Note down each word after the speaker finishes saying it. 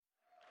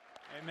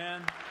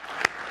Amen.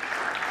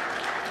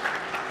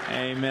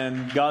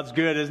 Amen. God's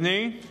good, isn't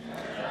He?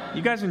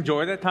 You guys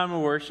enjoyed that time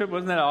of worship?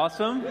 Wasn't that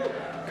awesome?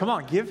 Come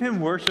on, give Him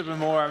worship and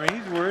more. I mean,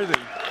 He's worthy.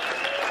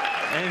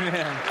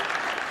 Amen.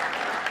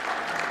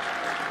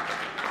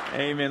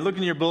 Amen. Look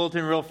in your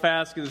bulletin real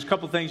fast, because there's a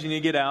couple things you need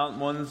to get out.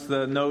 One's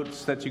the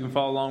notes that you can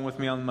follow along with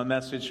me on my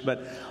message,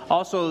 but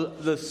also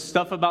the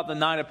stuff about the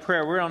night of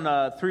prayer. We're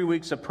on 3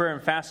 weeks of prayer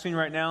and fasting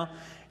right now.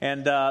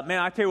 And man,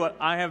 I tell you what,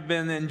 I have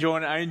been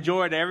enjoying it. I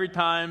enjoy it every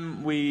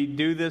time we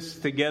do this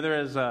together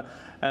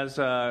as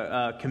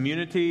a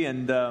community.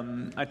 And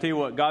I tell you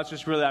what, God's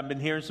just really, I've been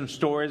hearing some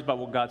stories about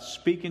what God's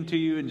speaking to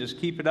you, and just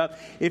keep it up.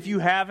 If you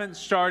haven't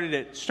started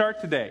it,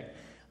 start today.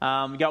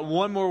 We got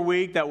one more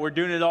week that we're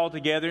doing it all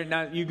together.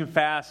 Now you can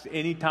fast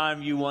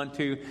anytime you want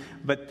to,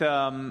 but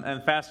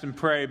and fast and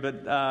pray.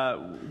 But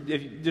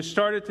if you just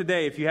start it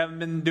today. If you haven't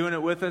been doing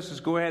it with us,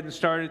 just go ahead and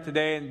start it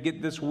today and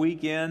get this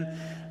week in.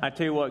 I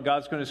tell you what,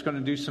 God's going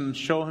to do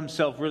show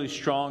Himself really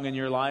strong in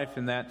your life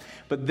in that.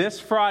 But this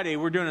Friday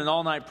we're doing an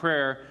all-night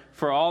prayer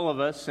for all of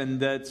us, and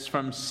that's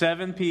from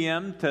 7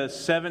 p.m. to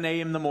 7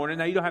 a.m. in the morning.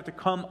 Now, you don't have to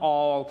come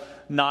all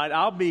night.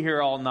 I'll be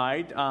here all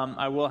night.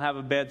 I will have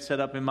a bed set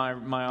up in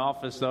my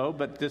office, though,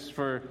 but just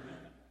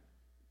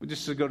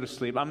to go to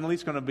sleep. I'm at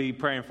least going to be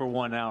praying for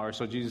 1 hour,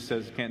 so Jesus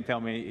says, you can't tell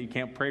me you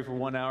can't pray for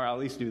 1 hour. I'll at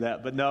least do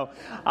that. But no,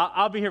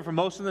 I'll be here for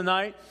most of the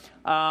night.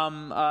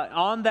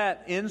 On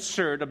that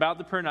insert about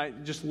the prayer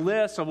night, just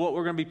lists of what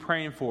we're going to be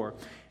praying for.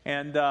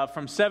 And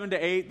from 7 to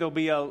 8, there'll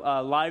be a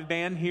live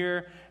band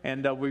here,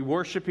 and we'll be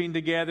worshiping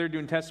together,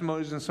 doing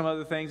testimonies and some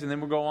other things, and then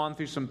we'll go on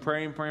through some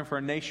praying for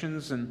our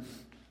nations, and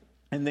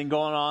then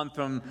going on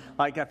from,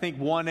 I think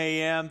 1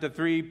 a.m. to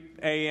 3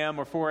 a.m.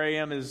 or 4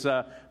 a.m. is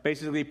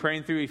basically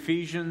praying through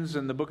Ephesians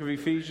and the book of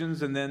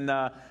Ephesians, and then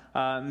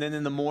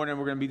in the morning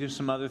we're going to be doing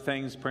some other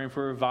things, praying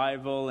for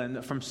revival.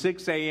 And from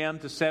 6 a.m.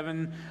 to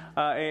 7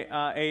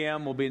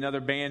 a.m. will be another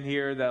band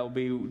here that will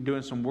be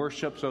doing some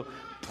worship. So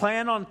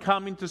plan on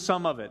coming to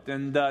some of it.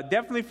 And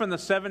definitely from the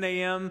 7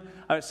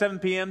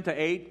 p.m. to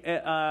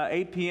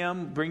 8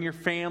 p.m., bring your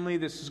family.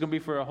 This is going to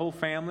be for a whole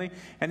family.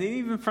 And then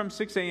even from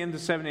 6 a.m. to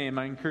 7 a.m.,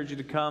 I encourage you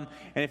to come.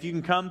 And if you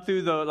can come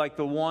through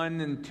the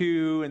 1 and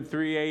 2 and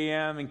 3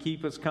 a.m. and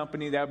keep us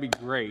company, that would be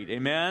great.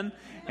 Amen?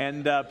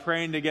 And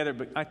praying together.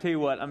 But I tell you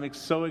what, I'm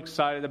so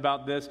excited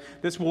about this.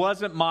 This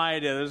wasn't my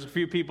idea. There's a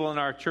few people in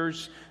our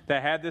church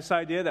that had this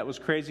idea that was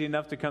crazy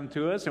enough to come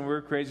to us, and we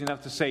were crazy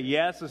enough to say,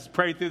 yes, let's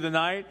pray through the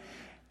night.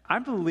 I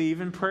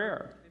believe in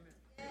prayer.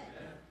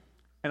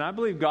 And I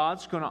believe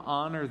God's going to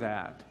honor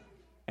that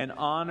and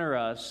honor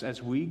us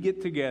as we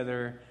get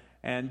together,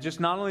 and just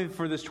not only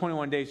for this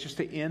 21 days, just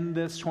to end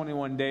this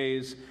 21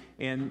 days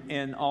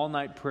in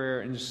all-night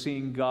prayer and just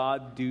seeing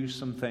God do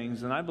some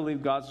things. And I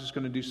believe God's just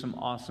going to do some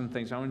awesome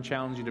things. I want to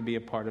challenge you to be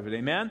a part of it.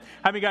 Amen?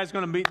 How many guys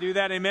going to do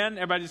that? Amen?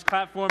 Everybody just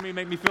clap for me.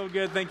 Make me feel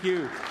good. Thank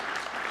you.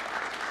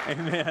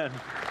 Amen.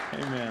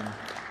 Amen.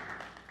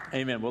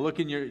 Amen. Well,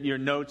 look in your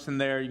notes in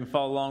there. You can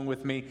follow along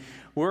with me.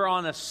 We're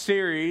on a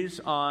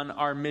series on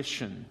our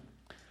mission.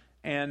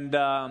 And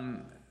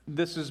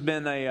this has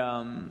been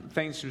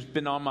thing that's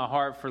been on my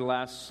heart for the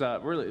last,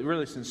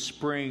 really since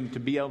spring, to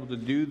be able to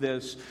do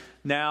this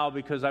now,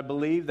 because I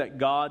believe that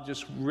God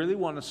just really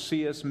wants to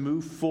see us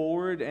move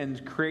forward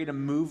and create a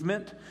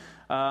movement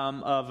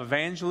of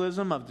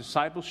evangelism, of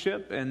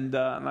discipleship, and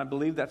I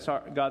believe that's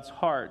God's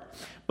heart.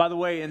 By the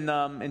way, in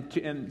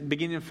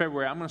beginning of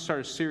February, I'm going to start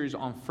a series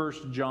on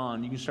 1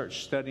 John. You can start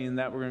studying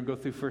that. We're going to go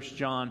through 1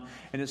 John,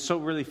 and it so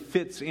really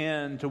fits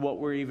into what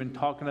we're even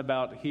talking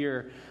about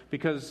here,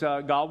 because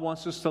God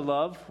wants us to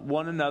love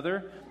one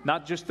another,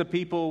 not just the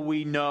people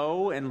we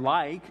know and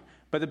like,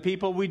 but the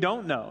people we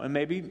don't know and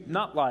maybe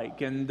not like.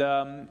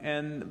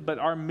 But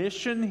our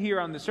mission here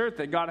on this earth,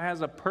 that God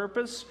has a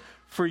purpose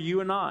for you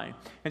and I.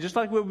 And just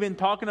like we've been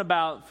talking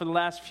about for the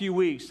last few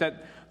weeks,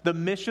 that the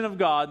mission of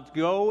God,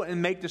 go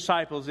and make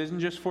disciples,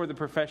 isn't just for the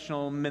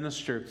professional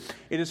minister.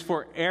 It is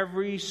for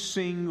every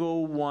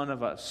single one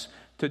of us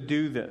to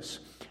do this.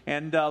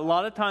 And a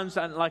lot of times,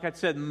 like I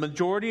said, the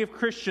majority of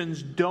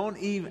Christians don't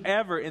even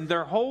ever in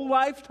their whole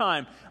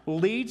lifetime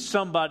lead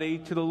somebody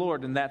to the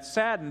Lord. And that's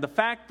sad. And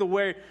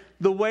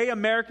the way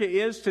America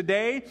is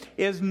today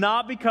is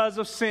not because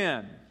of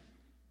sin.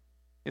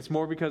 It's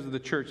more because of the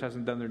church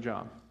hasn't done their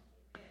job.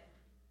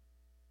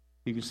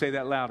 You can say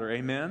that louder.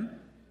 Amen?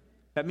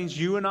 That means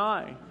you and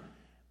I.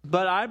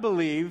 But I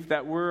believe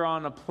that we're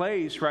on a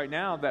place right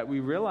now that we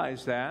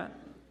realize that,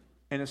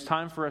 and it's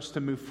time for us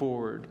to move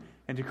forward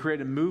and to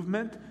create a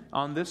movement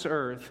on this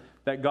earth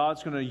that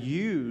God's going to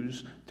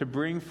use to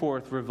bring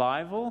forth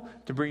revival,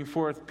 to bring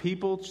forth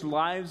people's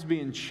lives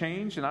being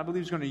changed, and I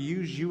believe He's going to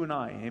use you and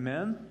I.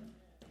 Amen?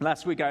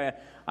 Last week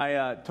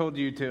I told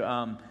you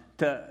to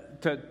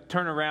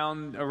turn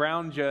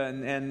around you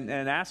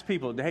and ask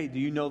people, hey, do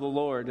you know the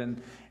Lord?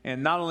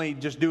 And not only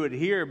just do it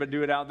here, but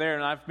do it out there.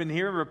 And I've been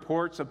hearing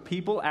reports of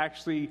people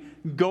actually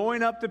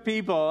going up to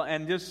people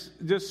and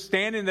just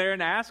standing there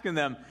and asking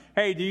them,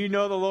 hey, do you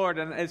know the Lord?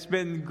 And it's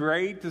been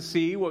great to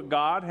see what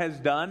God has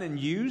done and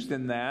used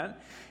in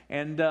that.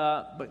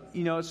 But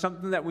it's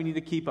something that we need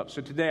to keep up.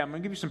 So today I'm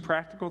going to give you some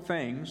practical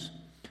things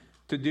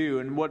to do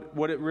and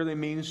what it really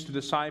means to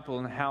disciple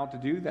and how to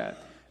do that.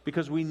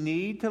 Because we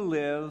need to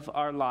live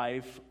our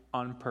life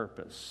on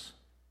purpose.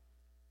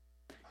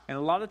 And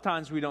a lot of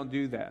times we don't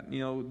do that.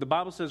 The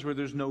Bible says where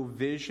there's no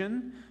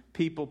vision,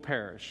 people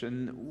perish.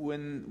 And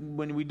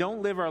when we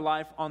don't live our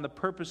life on the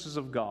purposes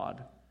of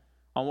God,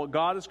 on what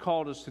God has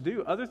called us to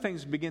do, other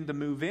things begin to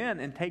move in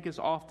and take us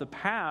off the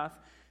path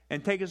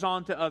and take us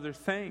on to other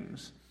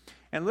things.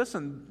 And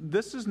listen,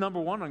 this is number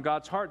one on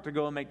God's heart, to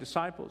go and make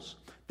disciples.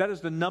 That is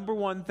the number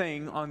one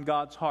thing on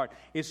God's heart,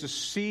 is to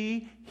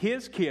see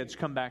His kids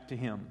come back to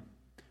Him.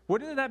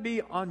 Wouldn't that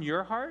be on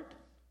your heart?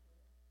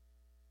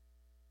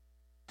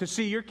 To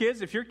see your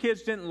kids, if your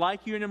kids didn't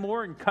like you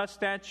anymore and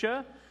cussed at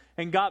you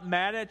and got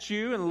mad at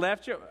you and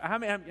left you. How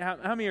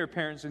many are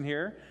parents in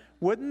here?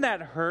 Wouldn't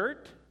that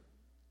hurt?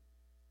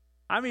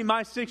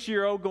 My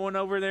 6-year-old going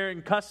over there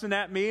and cussing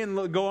at me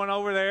and going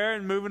over there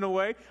and moving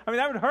away.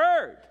 That would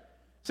hurt.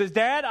 Says,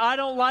 Dad, I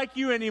don't like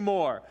you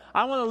anymore.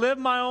 I want to live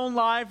my own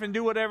life and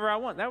do whatever I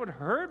want. That would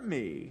hurt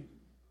me.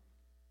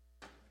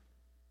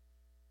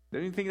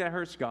 Don't you think that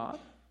hurts God?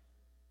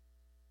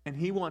 And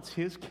He wants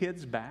His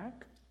kids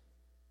back?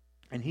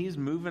 And He's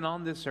moving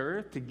on this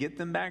earth to get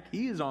them back.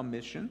 He is on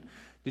mission.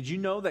 Did you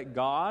know that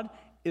God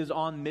is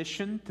on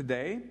mission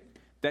today?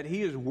 That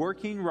He is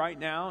working right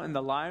now in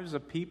the lives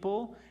of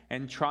people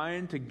and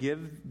trying to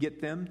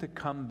get them to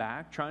come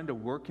back, trying to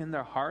work in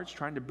their hearts,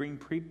 trying to bring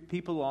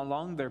people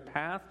along their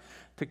path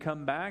to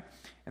come back.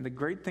 And the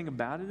great thing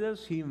about it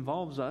is He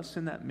involves us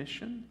in that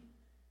mission.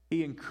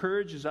 He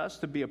encourages us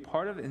to be a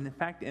part of it, and in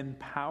fact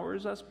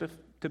empowers us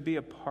to be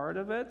a part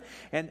of it.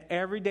 And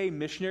everyday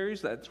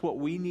missionaries, that's what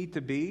we need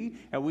to be.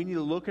 And we need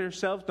to look at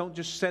ourselves. Don't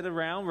just sit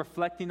around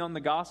reflecting on the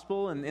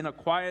gospel and in a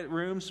quiet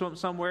room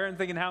somewhere and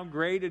thinking how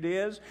great it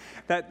is.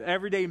 That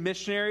everyday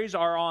missionaries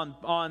are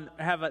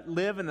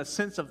live in a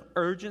sense of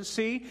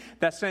urgency.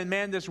 That saying,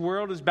 man, this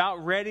world is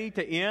about ready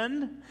to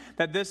end.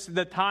 That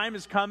the time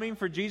is coming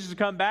for Jesus to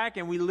come back.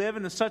 And we live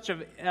in such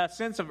a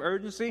sense of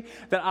urgency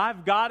that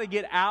I've got to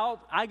get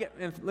out.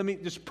 Let me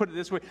just put it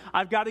this way.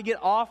 I've got to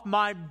get off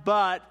my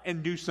butt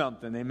and do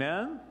something.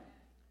 Amen?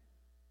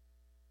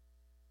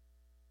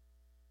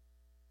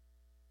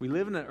 We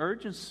live in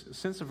an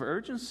sense of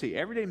urgency.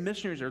 Everyday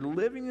missionaries are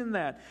living in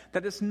that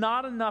it's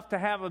not enough to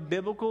have a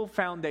biblical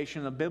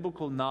foundation, a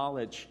biblical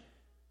knowledge,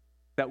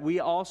 that we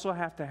also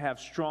have to have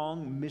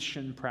strong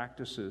mission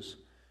practices,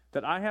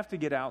 that I have to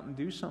get out and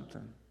do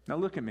something. Now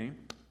look at me.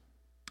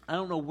 I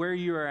don't know where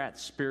you are at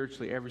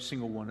spiritually, every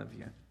single one of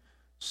you.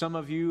 Some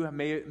of you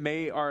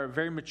are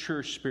very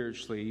mature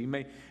spiritually.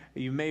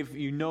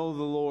 You know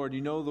the Lord, you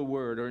know the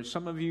Word, or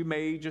some of you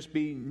may just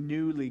be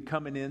newly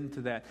coming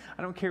into that.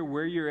 I don't care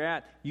where you're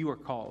at, you are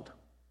called.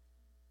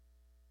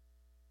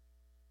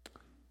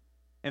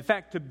 In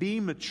fact, to be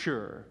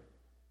mature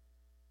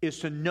is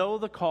to know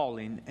the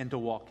calling and to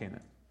walk in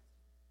it.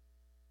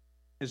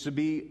 Is to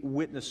be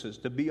witnesses,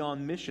 to be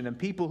on mission. And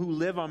people who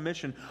live on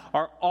mission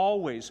are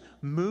always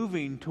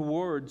moving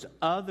towards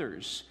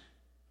others.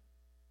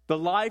 The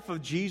life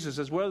of Jesus,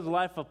 as well as the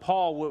life of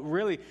Paul,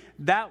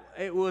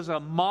 it was a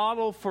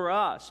model for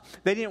us.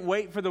 They didn't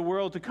wait for the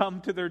world to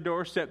come to their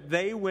doorstep.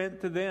 They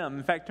went to them.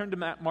 In fact, turn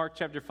to Mark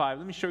chapter 5.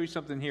 Let me show you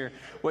something here,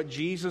 what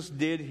Jesus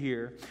did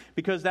here.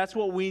 Because that's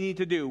what we need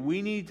to do.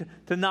 We need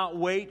to not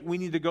wait. We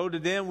need to go to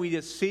them. We need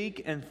to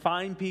seek and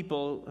find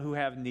people who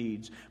have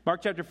needs.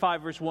 Mark chapter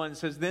 5, verse 1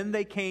 says, Then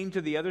they came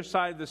to the other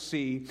side of the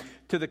sea,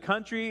 to the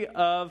country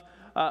of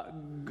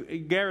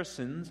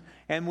Gerasenes,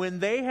 and when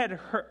they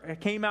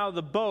came out of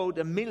the boat,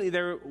 immediately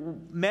there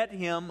met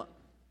him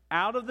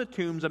out of the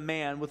tombs a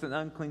man with an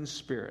unclean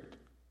spirit,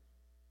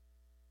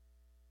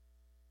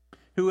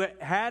 who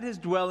had his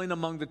dwelling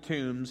among the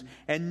tombs,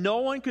 and no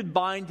one could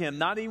bind him,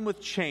 not even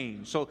with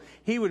chains. So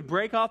he would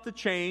break off the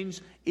chains,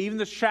 even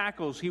the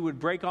shackles he would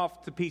break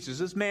off to pieces.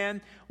 This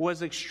man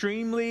was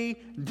extremely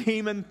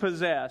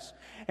demon-possessed.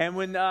 And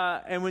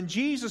when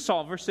Jesus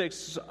saw, verse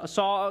 6,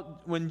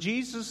 when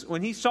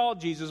he saw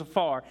Jesus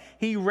afar,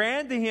 he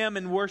ran to him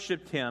and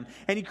worshipped him.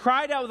 And he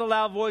cried out with a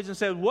loud voice and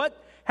said,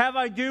 What have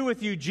I do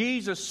with you,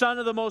 Jesus, Son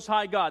of the Most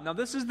High God? Now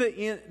this is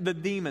the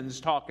demons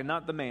talking,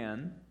 not the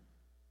man.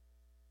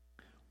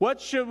 What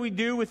should we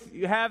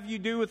have you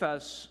do with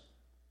us?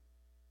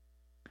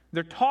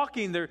 They're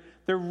talking, they're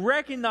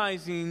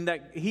recognizing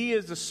that He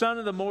is the Son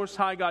of the Most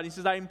High God. He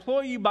says, I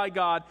implore you by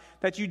God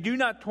that you do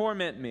not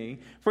torment me.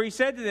 For He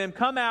said to them,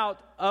 Come out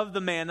of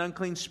the man,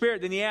 unclean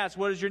spirit. Then He asked,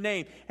 What is your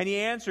name? And he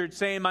answered,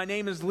 saying, My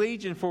name is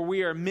Legion, for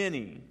we are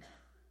many.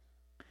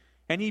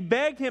 And he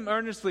begged him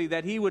earnestly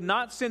that he would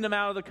not send him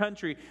out of the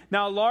country.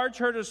 Now a large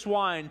herd of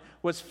swine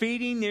was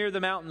feeding near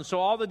the mountain. So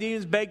all the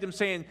demons begged him,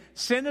 saying,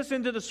 Send us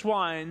into the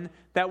swine,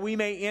 that we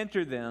may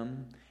enter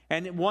them.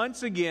 And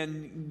once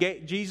again,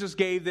 Jesus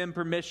gave them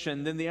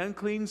permission. Then the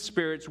unclean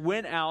spirits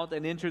went out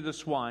and entered the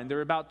swine. There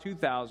were about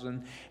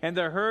 2,000. And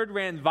the herd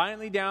ran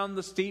violently down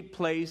the steep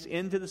place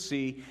into the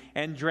sea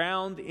and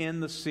drowned in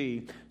the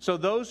sea. So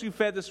those who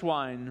fed the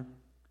swine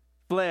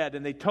fled,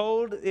 and they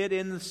told it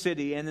in the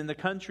city and in the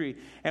country.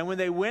 And when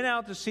they went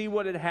out to see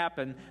what had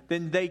happened,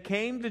 then they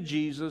came to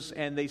Jesus,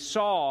 and they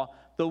saw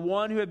the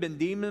one who had been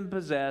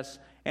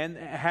demon-possessed and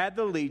had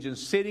the legion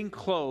sitting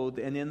clothed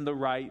and in the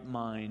right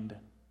mind.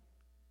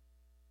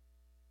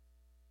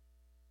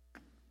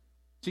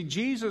 See,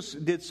 Jesus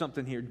did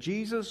something here.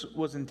 Jesus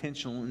was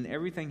intentional in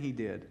everything he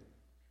did.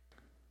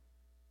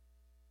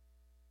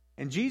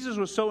 And Jesus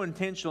was so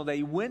intentional that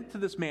he went to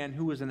this man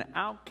who was an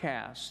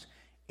outcast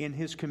in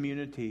his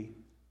community.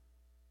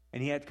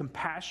 And he had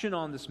compassion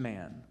on this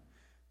man.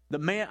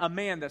 A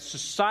man that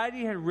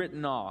society had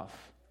written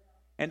off,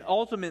 and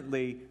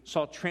ultimately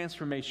saw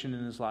transformation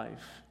in his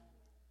life.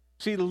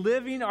 See,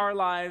 living our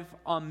life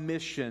on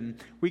mission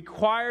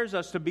requires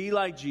us to be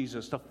like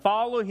Jesus, to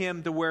follow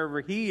him to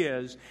wherever he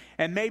is,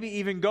 and maybe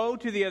even go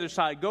to the other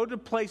side, go to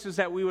places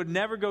that we would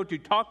never go to,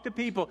 talk to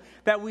people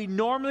that we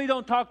normally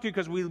don't talk to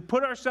because we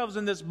put ourselves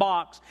in this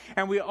box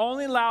and we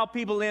only allow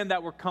people in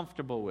that we're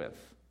comfortable with.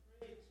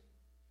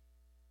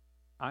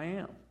 I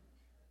am.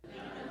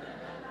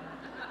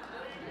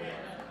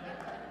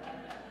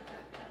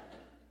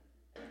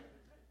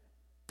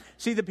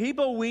 See, the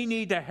people we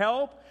need to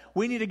help,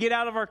 we need to get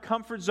out of our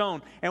comfort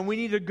zone, and we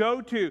need to go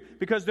to,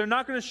 because they're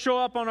not going to show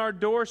up on our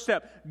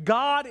doorstep.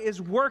 God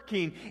is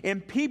working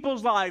in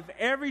people's life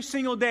every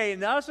single day,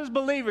 and us as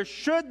believers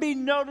should be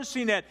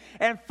noticing it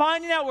and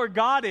finding out where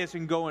God is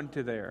and going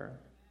to there.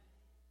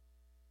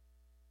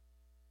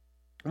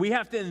 We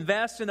have to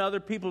invest in other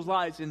people's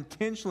lives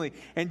intentionally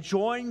and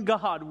join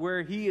God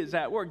where he is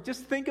at work.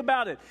 Just think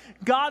about it.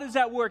 God is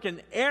at work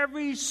in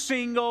every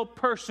single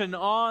person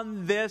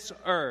on this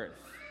earth.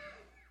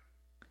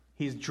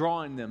 He's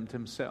drawing them to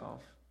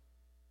himself.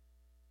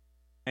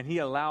 And he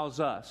allows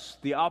us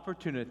the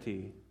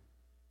opportunity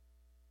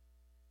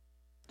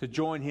to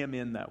join him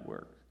in that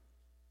work.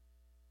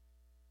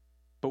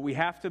 But we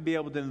have to be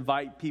able to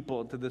invite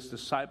people to this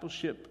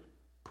discipleship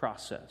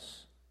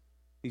process,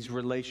 these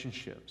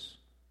relationships.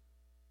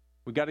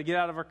 We got to get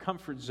out of our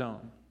comfort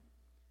zone.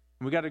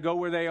 We got to go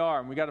where they are,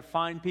 and we got to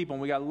find people,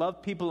 and we got to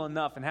love people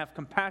enough and have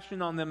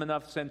compassion on them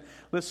enough to say,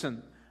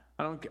 listen,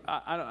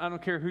 I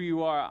don't care who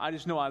you are. I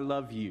just know I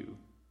love you.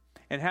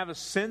 And have a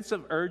sense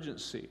of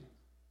urgency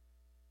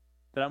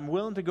that I'm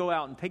willing to go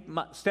out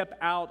and step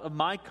out of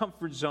my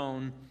comfort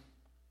zone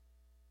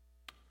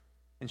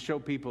and show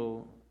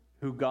people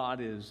who God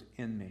is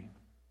in me.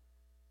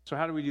 So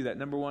how do we do that?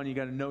 Number one, you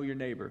got to know your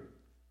neighbor.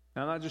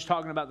 Now, I'm not just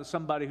talking about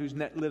somebody who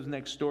lives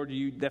next door to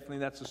you. Definitely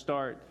that's a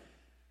start.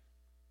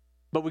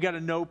 But we got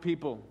to know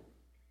people.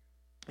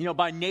 You know,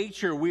 by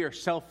nature, we are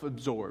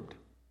self-absorbed.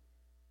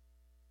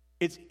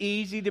 It's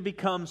easy to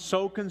become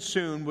so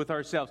consumed with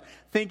ourselves,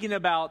 thinking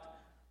about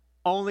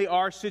only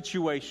our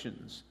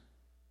situations,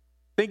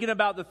 thinking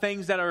about the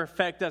things that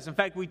affect us. In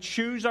fact, we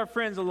choose our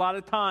friends a lot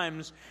of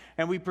times,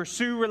 and we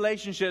pursue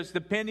relationships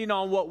depending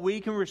on what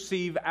we can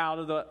receive out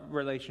of the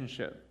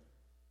relationship.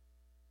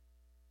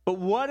 But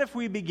what if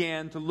we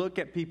began to look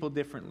at people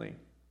differently?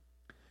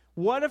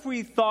 What if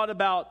we thought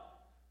about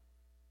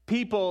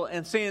people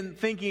and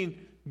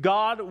thinking,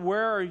 God,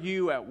 where are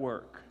you at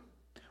work?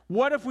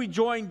 What if we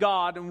join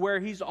God and where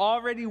he's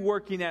already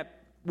working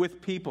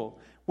with people,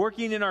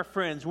 working in our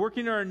friends,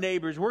 working in our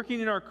neighbors, working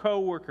in our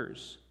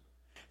co-workers?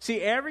 See,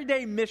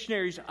 everyday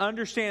missionaries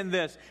understand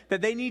this,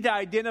 that they need to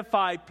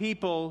identify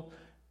people,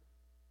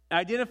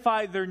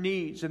 identify their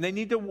needs, and they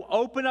need to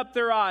open up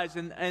their eyes.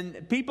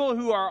 And people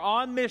who are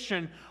on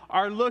mission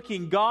are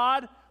looking,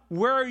 God,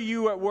 where are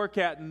you at work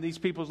in these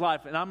people's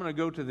life? And I'm going to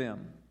go to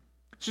them.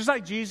 It's just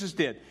like Jesus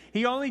did.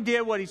 He only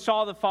did what he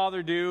saw the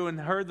Father do and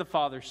heard the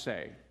Father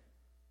say.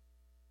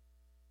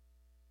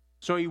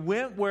 So he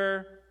went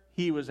where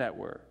he was at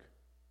work.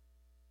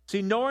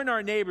 See, knowing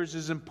our neighbors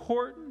is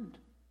important.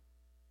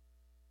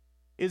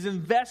 Is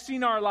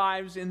investing our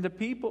lives into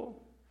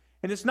people.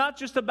 And it's not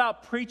just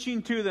about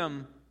preaching to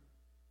them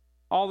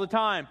all the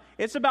time.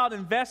 It's about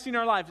investing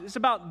our lives. It's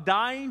about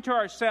dying to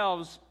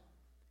ourselves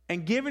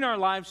and giving our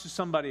lives to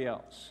somebody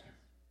else.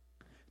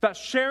 It's about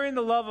sharing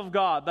the love of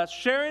God. That's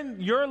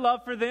sharing your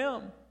love for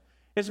them.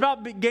 It's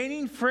about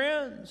gaining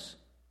friends.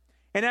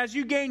 And as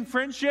you gain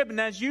friendship, and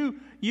as you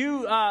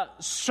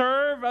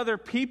serve other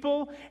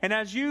people, and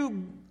as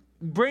you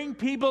bring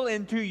people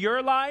into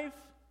your life,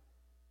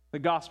 the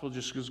gospel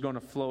just is going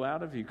to flow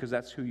out of you because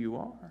that's who you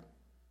are.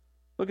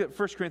 Look at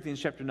 1 Corinthians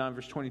chapter 9,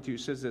 verse 22. It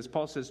says this.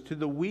 Paul says, to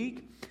the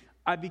weak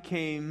I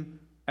became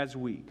as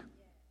weak,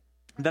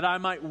 that I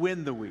might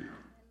win the weak.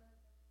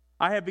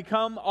 I have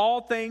become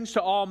all things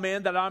to all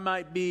men, that I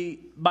might be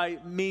by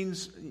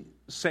means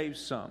save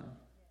some.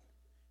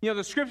 You know,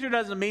 the scripture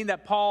doesn't mean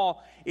that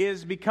Paul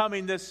is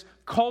becoming this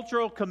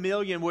cultural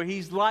chameleon where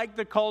he's like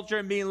the culture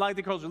and being like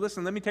the culture.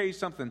 Listen, let me tell you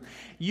something.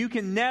 You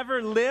can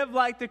never live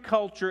like the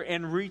culture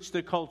and reach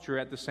the culture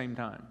at the same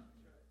time.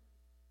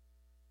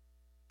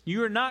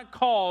 You are not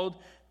called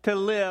to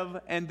live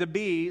and to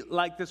be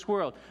like this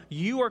world.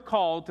 You are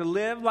called to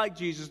live like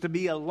Jesus, to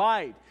be a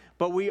light.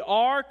 But we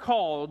are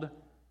called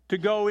to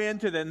go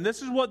into them.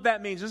 This is what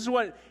that means. This is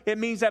what it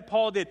means that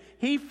Paul did.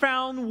 He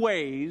found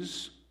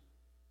ways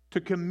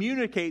to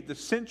communicate the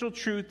central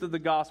truth of the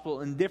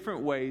gospel in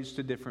different ways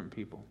to different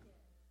people.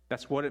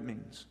 That's what it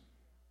means.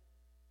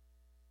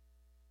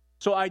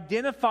 So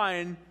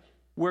identifying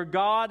where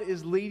God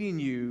is leading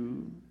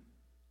you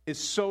is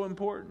so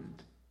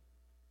important.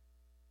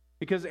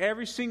 Because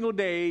every single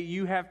day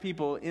you have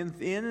people in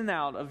and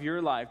out of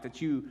your life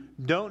that you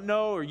don't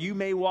know or you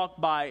may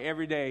walk by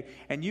every day.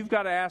 And you've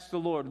got to ask the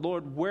Lord,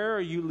 Lord, where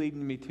are you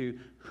leading me to?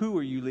 Who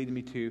are you leading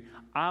me to?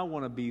 I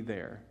want to be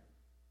there.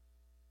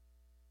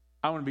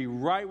 I want to be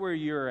right where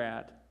you're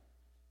at.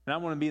 And I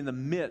want to be in the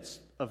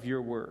midst of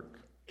your work.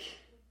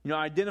 You know,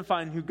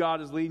 identifying who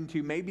God is leading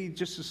to may be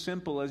just as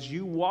simple as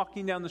you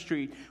walking down the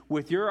street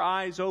with your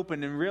eyes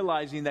open and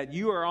realizing that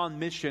you are on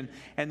mission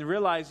and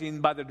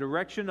realizing by the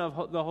direction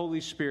of the Holy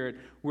Spirit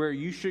where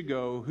you should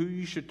go, who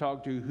you should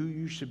talk to, who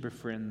you should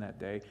befriend that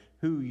day,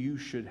 who you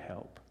should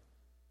help.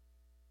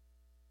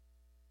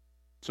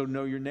 So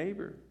know your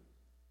neighbor.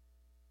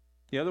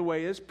 The other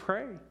way is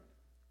pray.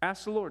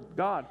 Ask the Lord,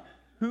 God,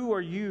 who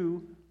are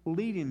you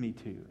leading me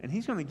to? And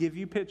He's going to give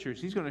you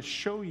pictures. He's going to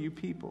show you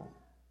people.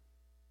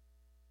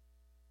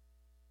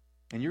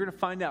 And you're going to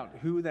find out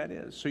who that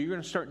is. So you're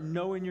going to start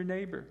knowing your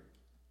neighbor.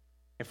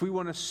 If we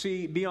want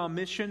to be on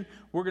mission,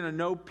 we're going to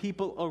know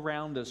people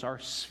around us, our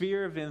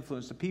sphere of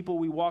influence, the people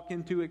we walk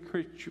into at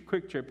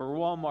Quick Trip or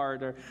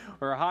Walmart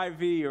or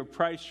Hy-Vee or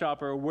Price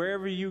Chopper or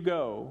wherever you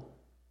go.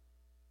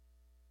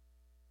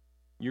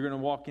 You're going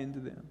to walk into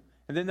them.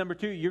 And then number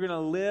 2, you're going to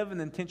live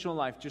an intentional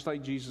life just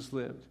like Jesus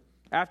lived.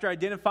 After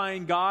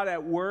identifying God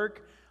at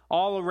work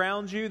all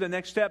around you, the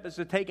next step is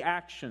to take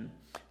action,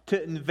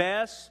 to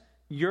invest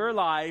your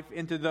life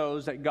into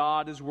those that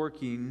God is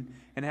working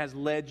and has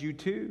led you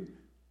to.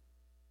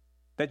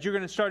 That you're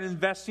going to start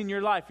investing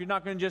your life. You're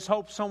not going to just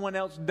hope someone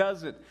else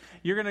does it.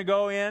 You're going to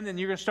go in and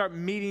you're going to start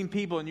meeting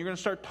people and you're going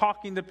to start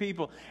talking to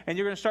people and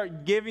you're going to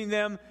start giving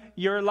them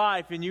your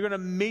life and you're going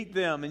to meet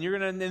them and you're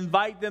going to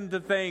invite them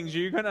to things.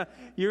 You're going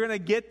to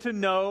get to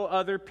know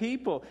other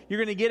people. You're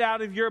going to get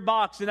out of your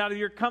box and out of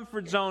your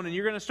comfort zone and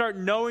you're going to start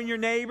knowing your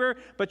neighbor,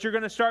 but you're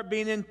going to start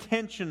being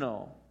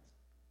intentional.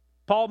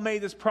 Paul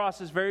made this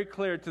process very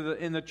clear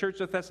in the church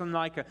of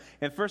Thessalonica.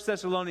 In 1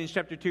 Thessalonians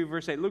chapter 2,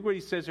 verse 8. Look what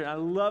he says here. I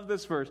love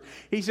this verse.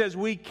 He says,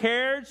 we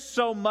cared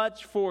so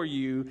much for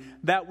you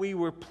that we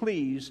were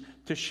pleased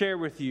to share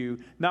with you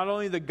not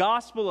only the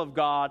gospel of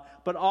God,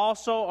 but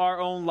also our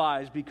own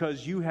lives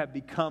because you have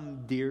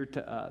become dear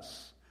to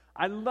us.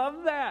 I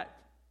love that.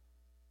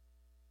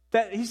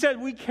 That he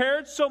said, we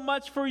cared so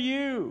much for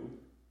you.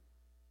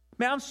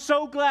 Man, I'm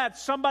so glad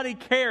somebody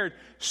cared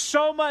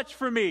so much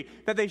for me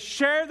that they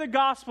shared the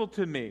gospel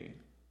to me.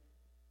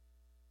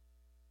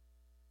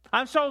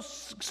 I'm so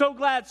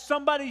glad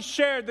somebody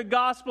shared the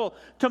gospel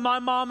to my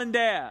mom and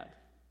dad,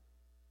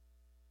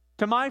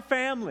 to my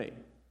family.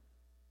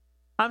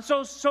 I'm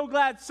so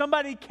glad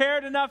somebody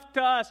cared enough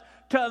to us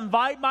to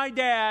invite my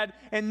dad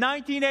in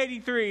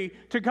 1983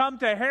 to come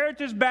to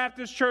Heritage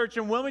Baptist Church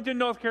in Wilmington,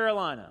 North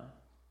Carolina,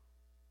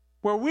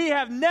 where we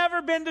have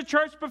never been to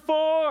church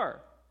before.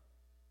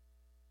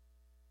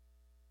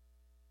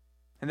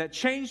 And that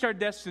changed our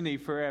destiny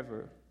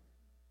forever.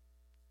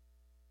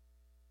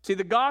 See,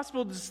 the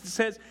gospel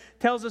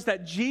tells us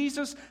that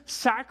Jesus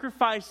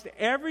sacrificed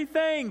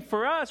everything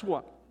for us.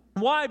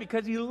 Why?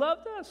 Because He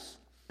loved us.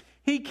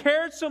 He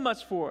cared so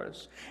much for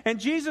us. And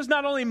Jesus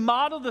not only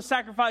modeled the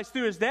sacrifice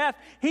through His death,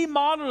 He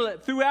modeled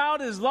it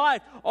throughout His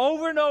life,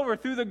 over and over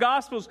through the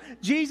Gospels.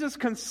 Jesus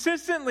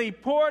consistently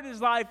poured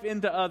His life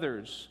into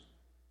others.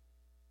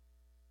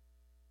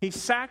 He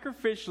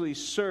sacrificially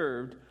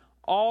served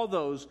all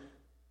those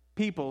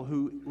people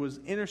who was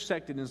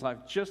intersected in His life,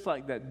 just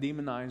like that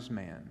demonized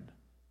man,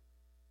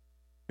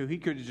 who He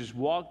could have just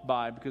walked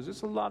by because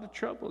there's a lot of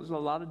trouble, there's a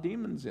lot of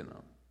demons in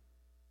him.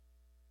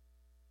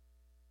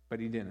 But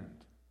He didn't.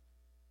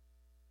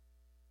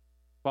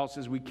 Paul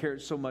says, we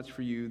cared so much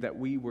for you that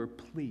we were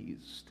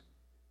pleased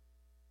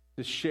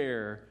to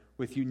share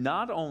with you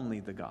not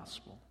only the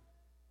gospel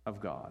of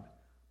God,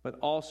 but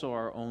also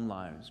our own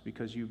lives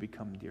because you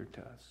become dear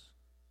to us.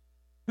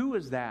 Who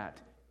is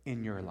that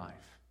in your life?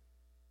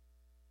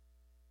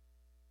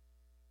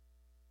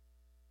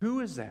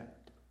 Who is that?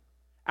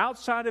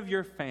 Outside of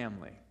your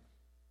family.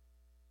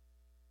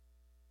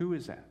 Who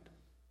is that?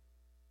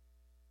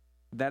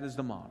 That is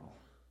the model.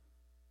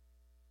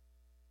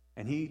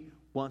 And He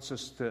wants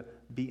us to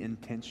be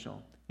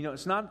intentional. You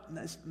know,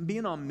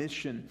 being on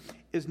mission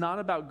is not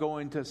about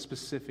going to a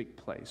specific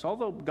place,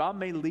 although God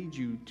may lead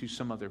you to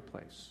some other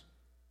place.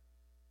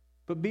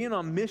 But being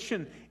on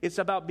mission, it's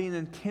about being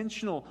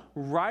intentional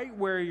right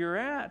where you're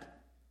at.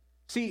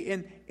 See,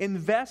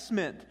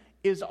 investment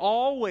is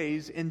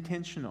always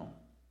intentional.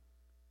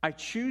 I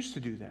choose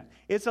to do that.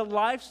 It's a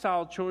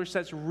lifestyle choice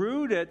that's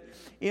rooted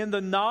in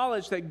the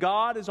knowledge that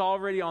God is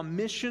already on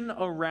mission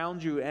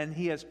around you and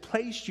He has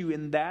placed you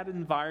in that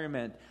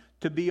environment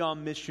to be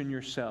on mission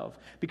yourself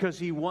because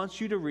He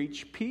wants you to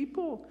reach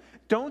people.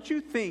 Don't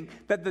you think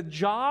that the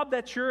job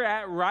that you're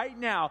at right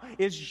now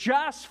is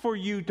just for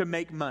you to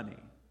make money?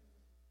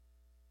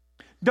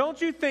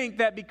 Don't you think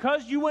that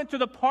because you went to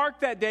the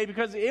park that day,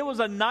 because it was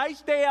a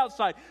nice day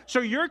outside, so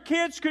your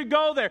kids could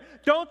go there,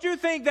 don't you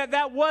think that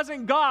that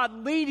wasn't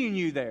God leading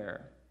you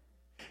there?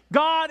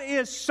 God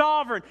is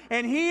sovereign,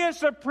 and He is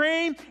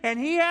supreme, and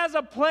He has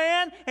a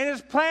plan, and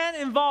His plan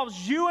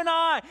involves you and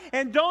I.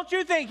 And don't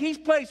you think He's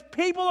placed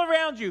people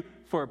around you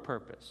for a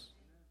purpose?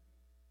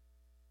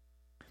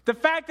 The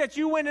fact that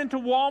you went into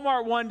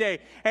Walmart one day,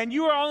 and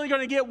you were only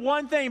going to get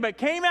one thing, but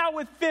came out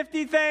with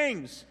 50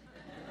 things.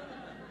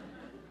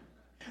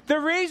 The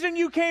reason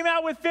you came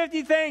out with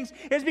 50 things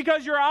is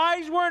because your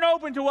eyes weren't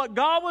open to what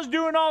God was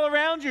doing all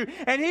around you.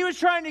 And He was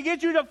trying to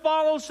get you to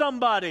follow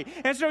somebody.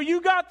 And so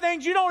you got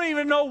things you don't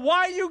even know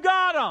why you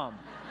got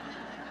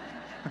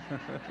them.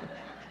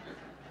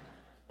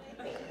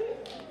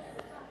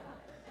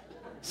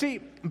 See,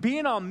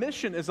 being on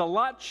mission is a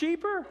lot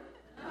cheaper.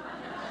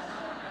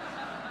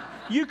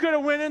 You could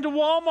have went into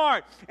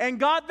Walmart and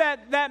got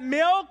that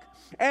milk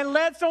and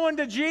led someone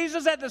to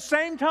Jesus at the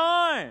same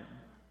time.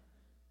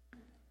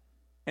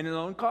 And it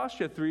only cost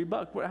you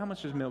 $3. How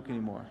much is milk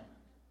anymore?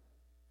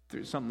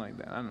 Something like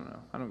that. I don't know.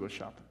 I don't go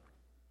shopping.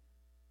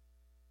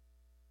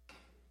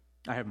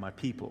 I have my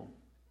people.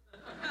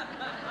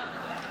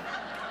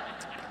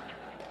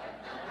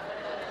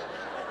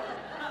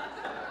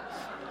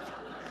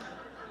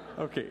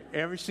 Okay,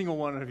 every single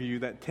one of you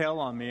that tell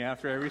on me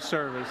after every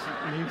service,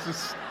 you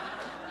just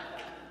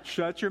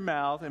shut your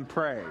mouth and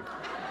pray.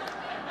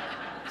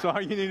 That's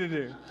all you need to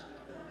do.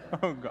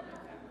 Oh, God.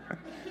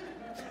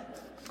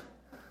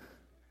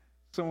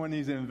 Someone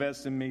needs to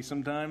invest in me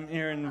sometime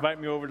here and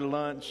invite me over to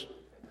lunch,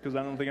 because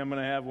I don't think I'm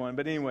going to have one.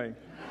 But anyway.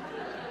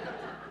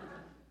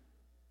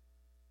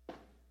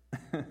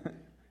 The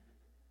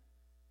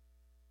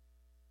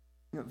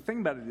thing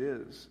about it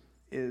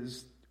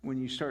is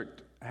when you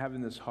start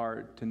having this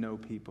heart to know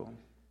people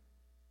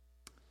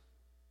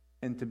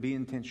and to be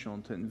intentional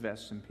and to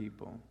invest in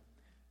people,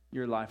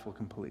 your life will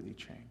completely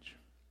change.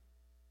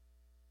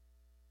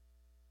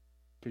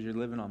 Because you're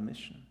living on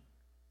mission.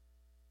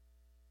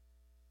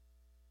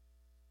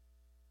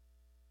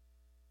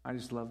 I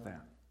just love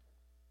that.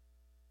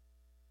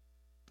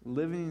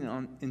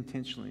 Living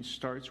intentionally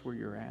starts where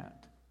you're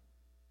at.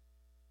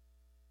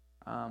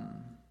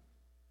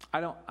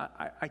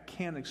 I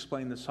can't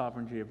explain the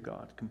sovereignty of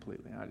God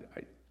completely.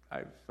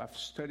 I've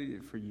studied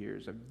it for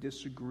years. I've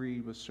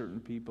disagreed with certain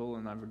people,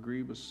 and I've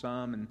agreed with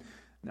some, and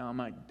now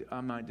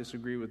I might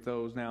disagree with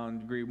those now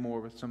and agree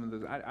more with some of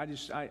those.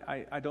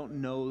 I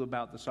don't know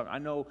about the sovereignty. I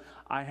know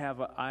I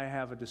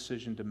have a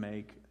decision to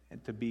make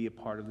to be a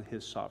part of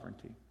His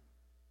sovereignty.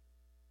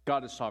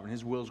 God is sovereign.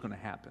 His will is going to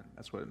happen.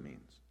 That's what it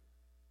means.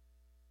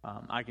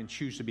 I can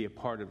choose to be a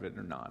part of it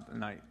or not.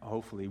 And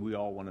hopefully we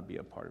all want to be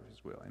a part of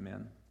His will.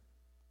 Amen?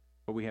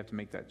 But we have to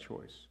make that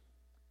choice.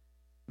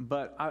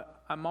 But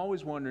I'm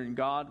always wondering,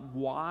 God,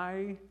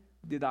 why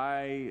did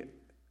I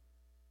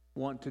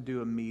want to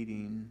do a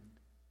meeting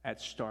at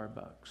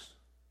Starbucks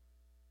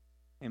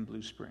in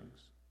Blue Springs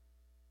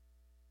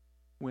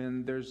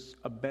when there's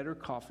a better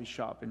coffee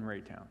shop in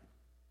Raytown?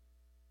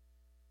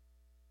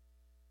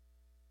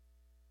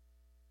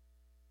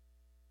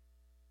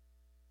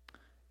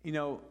 You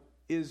know,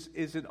 is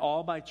it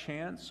all by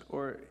chance,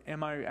 or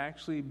am I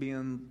actually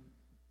being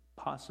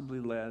possibly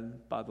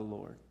led by the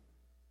Lord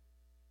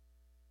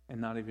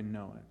and not even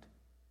know it?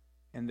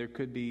 And there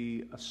could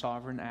be a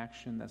sovereign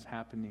action that's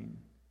happening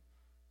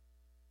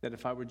that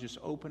if I would just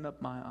open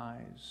up my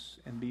eyes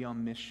and be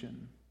on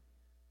mission,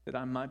 that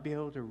I might be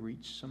able to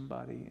reach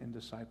somebody and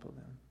disciple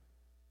them.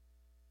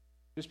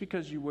 Just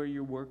because you where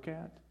you work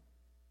at,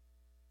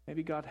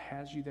 maybe God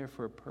has you there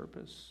for a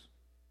purpose.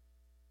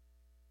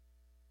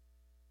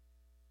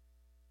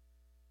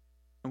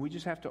 And we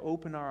just have to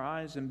open our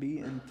eyes and be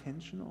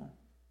intentional.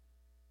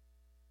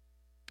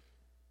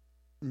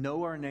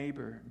 Know our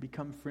neighbor.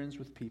 Become friends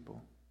with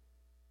people.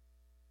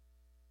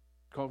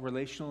 It's called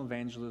relational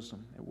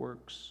evangelism. It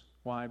works.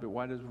 Why? But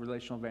why does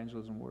relational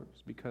evangelism work?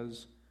 It's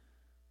because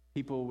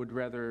people would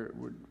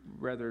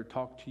rather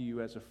talk to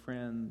you as a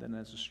friend than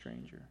as a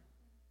stranger.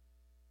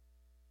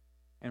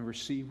 And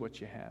receive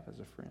what you have as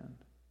a friend.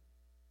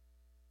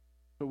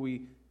 So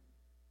we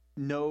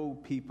know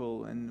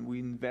people and we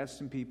invest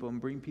in people and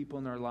bring people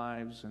in our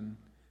lives and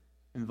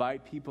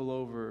invite people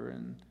over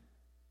and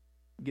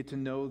get to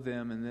know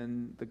them, and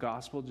then the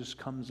gospel just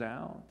comes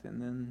out,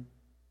 and then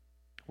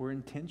we're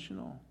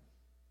intentional.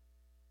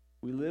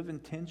 We live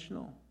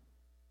intentional.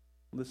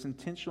 This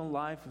intentional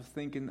life of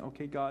thinking,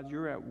 okay, God,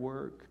 you're at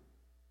work,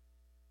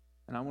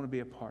 and I want to be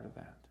a part of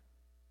that.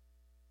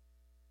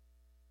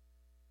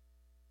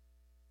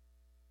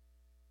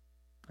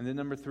 And then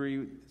number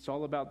 3, it's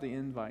all about the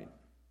invite.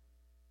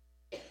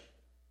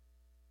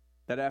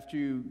 That after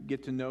you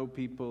get to know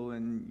people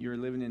and you're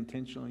living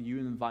intentionally, you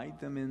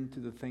invite them into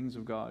the things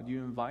of God.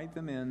 You invite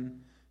them in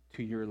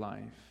to your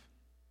life.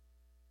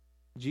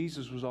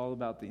 Jesus was all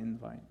about the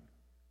invite.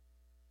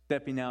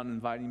 Stepping out and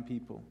inviting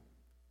people.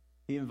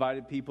 He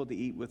invited people to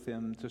eat with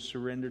Him, to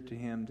surrender to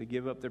Him, to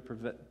give up their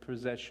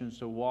possessions,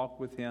 to walk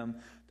with Him,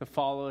 to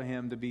follow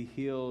Him, to be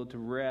healed, to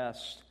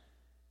rest.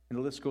 And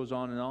the list goes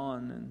on.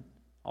 And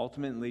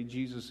Ultimately,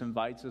 Jesus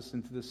invites us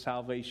into the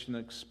salvation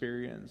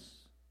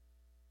experience.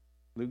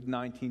 Luke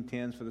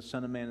 19:10, for the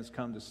Son of Man has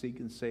come to seek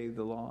and save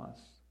the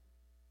lost.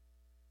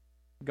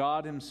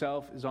 God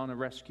himself is on a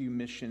rescue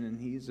mission, and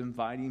he is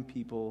inviting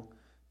people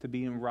to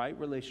be in right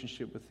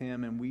relationship with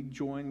him, and we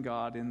join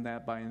God in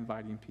that by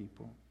inviting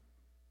people.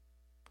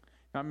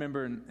 I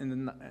remember in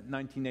the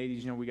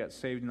 1980s, we got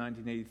saved in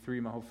 1983,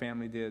 my whole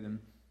family did,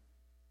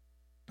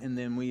 and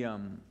then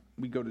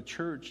we go to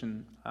church,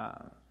 and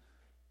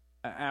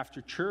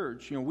after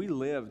church, we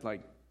lived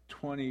like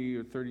 20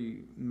 or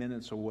 30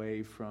 minutes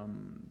away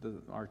from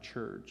our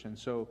church, and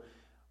so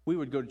we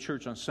would go to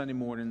church on Sunday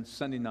morning,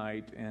 Sunday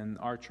night, and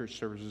our church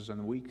services on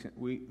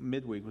the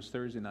midweek was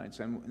Thursday nights,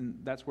 and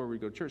that's where we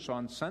go to church. So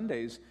on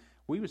Sundays,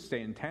 we would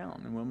stay in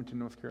town in Wilmington,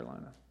 North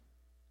Carolina,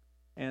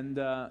 and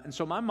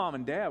so my mom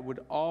and dad would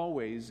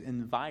always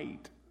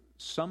invite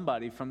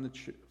somebody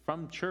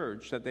from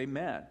church that they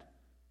met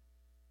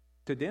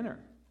to dinner,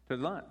 to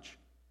lunch.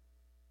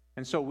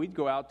 And so we'd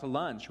go out to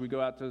lunch. We'd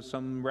go out to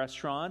some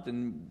restaurant,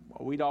 and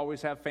we'd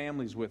always have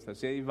families with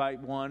us. They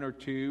invite one or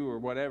two or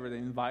whatever. They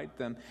invite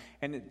them.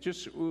 And it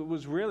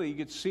was really, you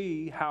could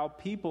see how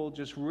people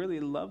just really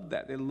loved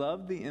that. They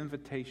loved the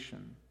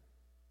invitation.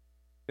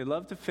 They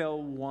loved to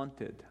feel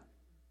wanted,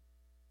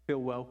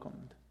 feel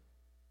welcomed.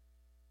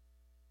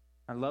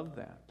 I love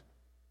that.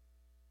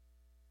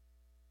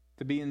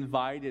 To be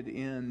invited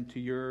into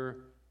your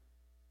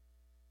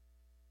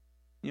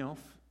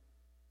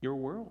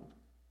world.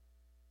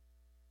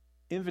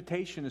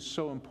 Invitation is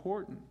so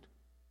important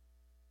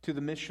to the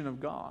mission of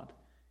God,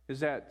 is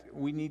that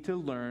we need to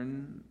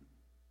learn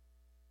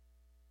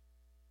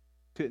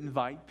to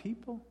invite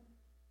people.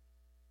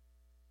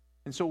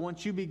 And so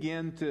once you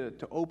begin to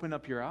open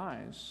up your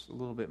eyes a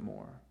little bit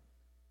more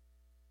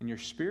in your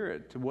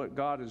spirit to what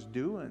God is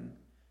doing,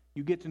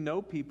 you get to know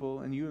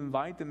people and you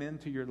invite them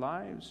into your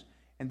lives,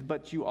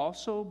 but you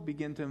also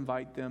begin to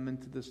invite them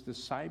into this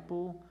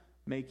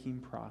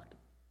disciple-making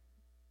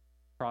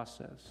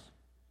process.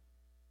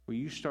 Where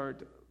you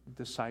start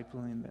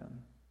discipling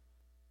them.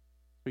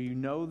 So you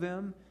know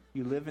them,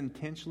 you live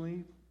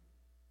intentionally,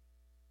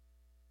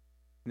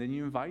 and then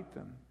you invite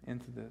them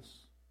into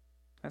this.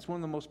 That's one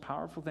of the most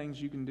powerful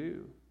things you can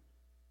do.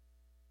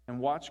 And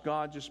watch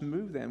God just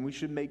move them. We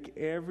should make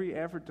every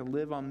effort to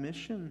live on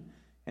mission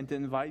and to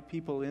invite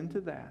people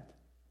into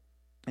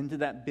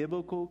that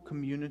biblical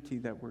community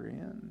that we're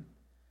in.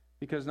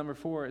 Because number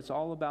 4, it's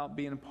all about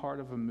being a part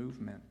of a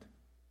movement.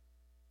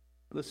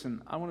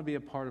 Listen, I want to be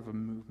a part of a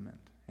movement.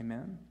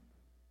 Amen?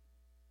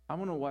 I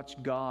want to watch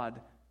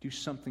God do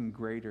something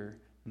greater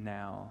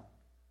now.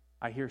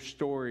 I hear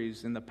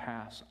stories in the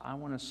past. I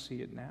want to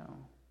see it now.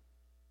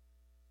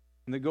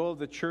 And the goal of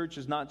the church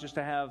is not just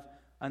to have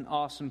an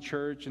awesome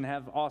church and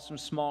have awesome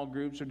small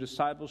groups or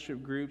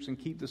discipleship groups and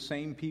keep the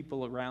same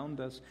people around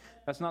us.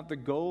 That's not the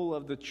goal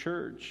of the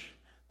church.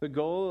 The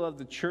goal of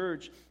the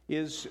church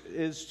is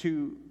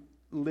to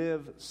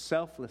live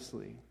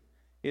selflessly,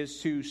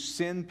 is to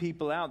send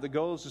people out. The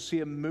goal is to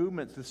see a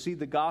movement, to see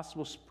the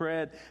gospel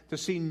spread, to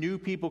see new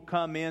people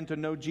come in to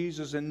know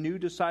Jesus and new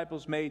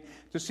disciples made,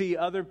 to see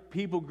other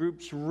people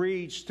groups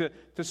reached,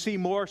 to see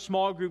more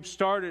small groups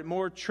started,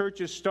 more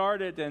churches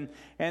started,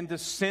 and to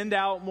send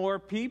out more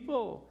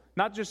people.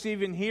 Not just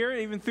even here,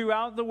 even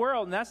throughout the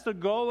world. And that's the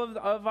goal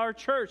of our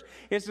church,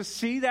 is to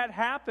see that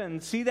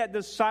happen, see that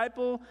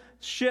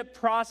discipleship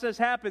process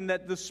happen,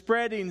 that the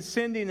spreading,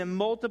 sending, and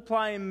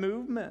multiplying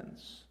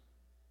movements.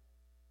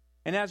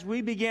 And as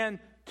we begin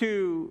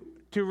to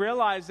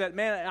realize that,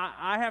 man,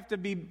 I have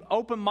to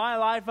open my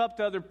life up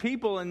to other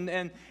people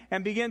and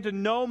begin to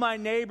know my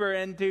neighbor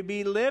and to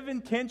live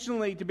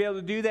intentionally to be able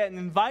to do that and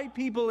invite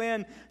people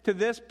in to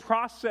this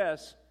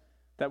process,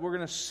 that we're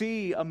going to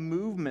see a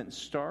movement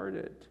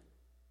started.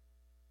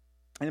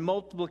 And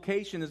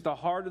multiplication is the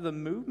heart of the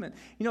movement.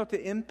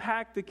 To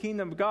impact the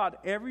kingdom of God,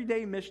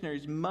 everyday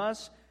missionaries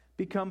must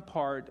become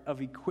part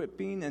of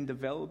equipping and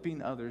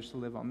developing others to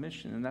live on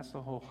mission. And that's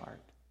the whole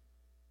heart.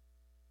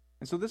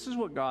 And so this is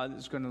what God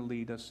is going to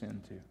lead us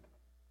into.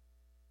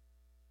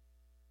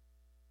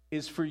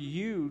 Is for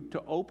you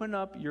to open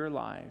up your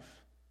life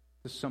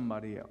to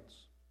somebody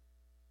else.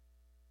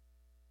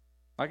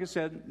 Like I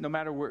said, no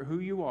matter who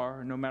you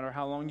are, no matter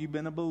how long you've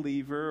been a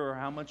believer or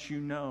how much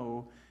you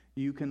know,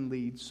 you can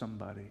lead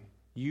somebody.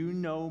 You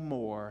know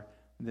more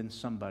than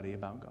somebody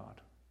about God.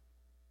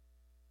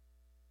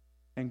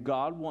 And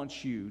God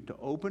wants you to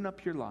open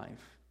up your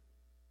life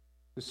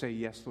to say,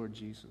 yes, Lord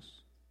Jesus.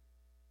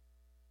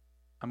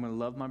 I'm going to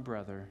love my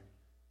brother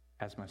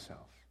as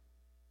myself.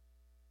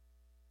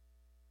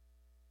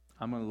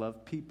 I'm going to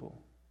love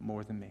people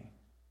more than me.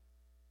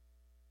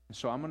 And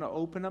so I'm going to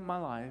open up my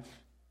life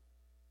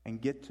and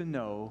get to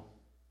know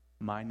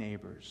my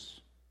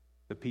neighbors,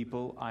 the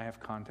people I have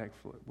contact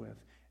with.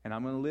 And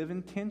I'm going to live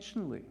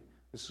intentionally.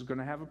 This is going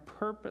to have a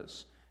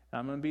purpose. And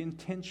I'm going to be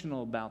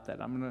intentional about that.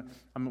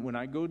 When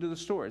I go to the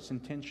store, it's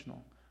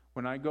intentional.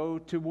 When I go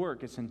to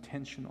work, it's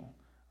intentional.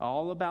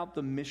 All about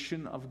the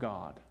mission of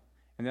God.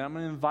 And then I'm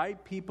going to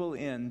invite people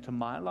into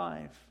my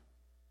life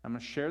I'm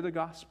going to share the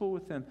gospel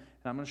with them,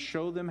 and I'm going to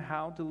show them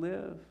how to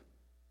live.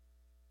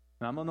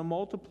 And I'm going to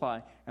multiply,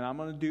 and I'm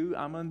going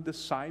to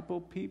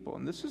disciple people.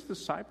 And this is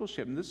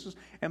discipleship.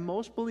 And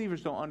most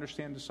believers don't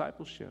understand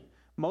discipleship.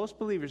 Most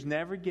believers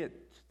never get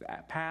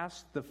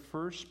past the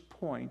first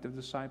point of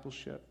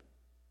discipleship.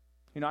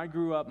 You know, I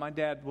grew up, my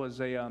dad was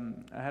I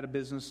had a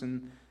business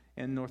in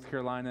North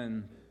Carolina,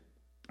 and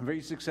a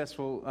very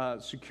successful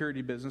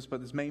security business, but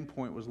his main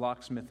point was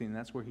locksmithing, and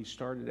that's where he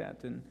started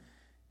at.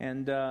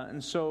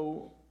 And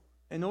so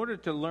in order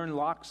to learn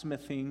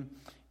locksmithing,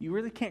 you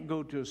really can't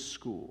go to a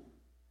school.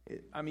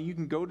 You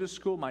can go to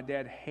school. My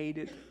dad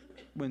hated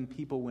when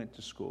people went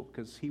to school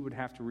because he would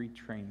have to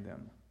retrain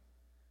them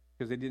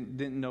because they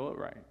didn't know it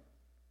right.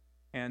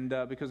 And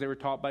because they were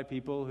taught by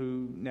people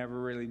who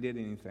never really did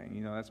anything.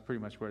 You know, that's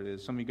pretty much what it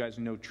is. Some of you guys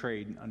who know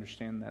trade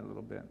understand that a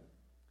little bit.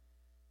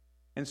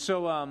 And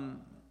so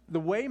the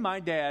way my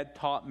dad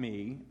taught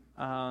me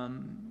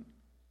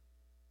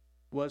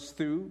was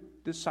through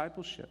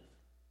discipleship,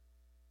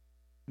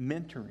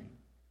 mentoring,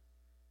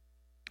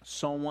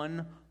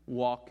 someone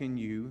walking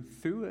you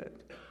through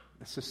it.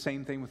 It's the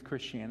same thing with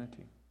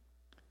Christianity.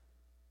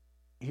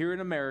 Here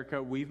in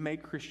America, we've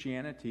made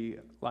Christianity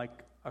like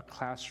a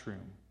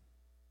classroom.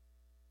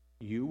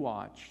 You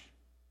watch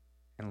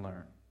and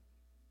learn.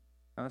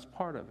 Now, that's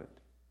part of it,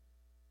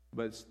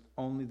 but it's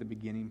only the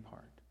beginning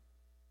part.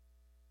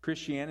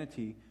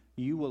 Christianity,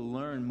 you will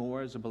learn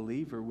more as a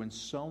believer when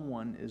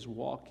someone is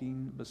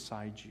walking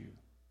beside you.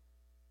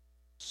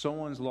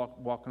 Someone's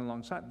walking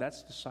alongside.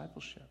 That's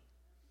discipleship.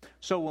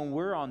 So when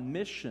we're on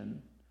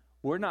mission,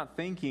 we're not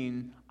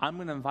thinking, I'm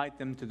going to invite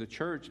them to the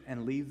church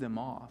and leave them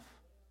off.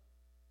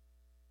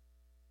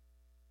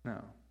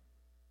 No.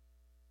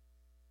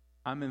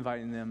 I'm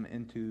inviting them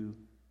into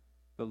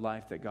the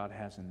life that God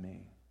has in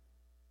me.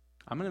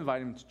 I'm going to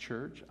invite them to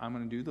church. I'm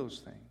going to do those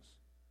things.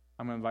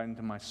 I'm going to invite them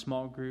to my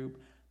small group.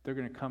 They're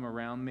going to come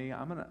around me.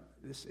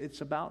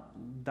 It's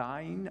about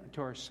dying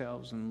to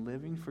ourselves and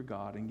living for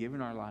God and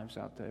giving our lives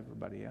out to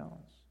everybody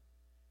else.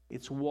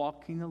 It's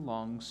walking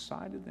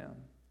alongside of them.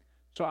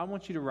 So I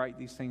want you to write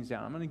these things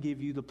down. I'm going to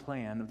give you the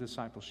plan of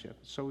discipleship.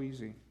 It's so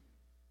easy.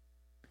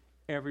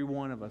 Every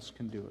one of us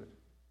can do it.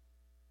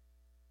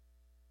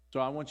 So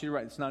I want you to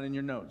write. It's not in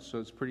your notes, so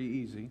it's pretty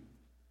easy.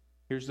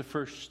 Here's the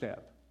first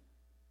step.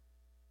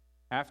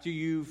 After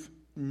you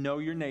know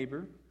your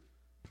neighbor,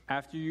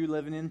 after you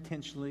live in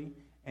intentionally,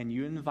 and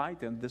you invite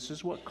them, this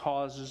is what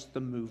causes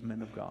the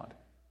movement of God.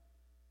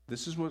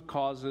 This is what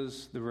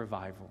causes the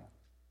revival.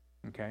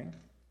 Okay?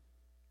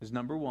 Is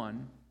number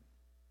one,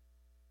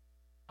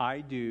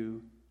 I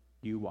do,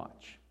 you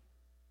watch.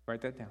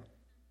 Write that down.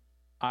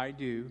 I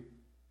do,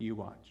 you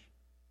watch.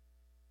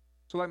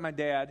 So like my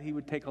dad, he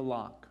would take a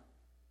lock,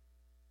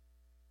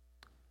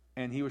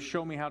 and he would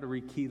show me how to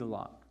rekey the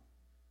lock.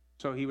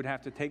 So he would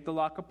have to take the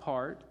lock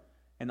apart,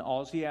 and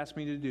all he asked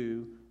me to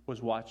do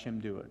was watch him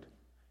do it.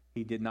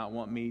 He did not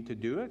want me to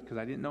do it because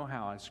I didn't know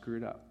how. I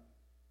screwed up.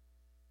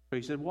 So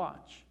he said,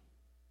 watch.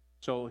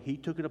 So he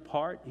took it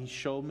apart. He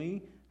showed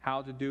me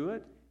how to do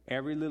it,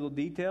 every little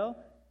detail,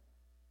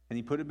 and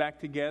he put it back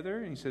together,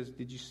 and he says,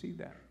 did you see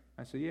that?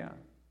 I said, yeah.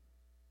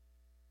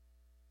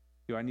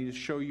 Do I need to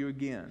show you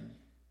again?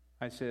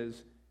 I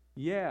says,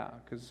 yeah,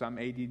 because I'm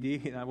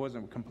ADD and I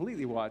wasn't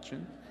completely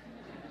watching.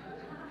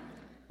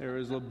 There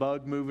was a little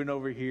bug moving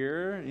over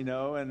here, and you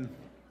know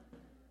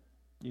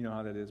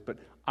how that is. But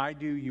I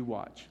do, you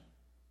watch.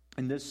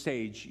 In this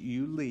stage,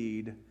 you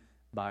lead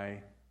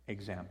by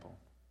example.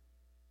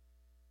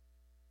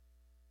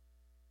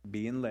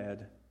 Being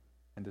led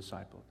and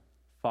discipled.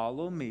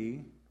 Follow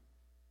me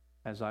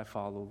as I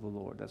follow the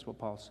Lord. That's what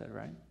Paul said,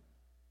 right?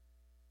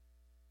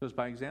 So it's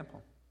by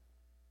example.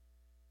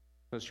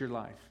 That's your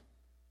life.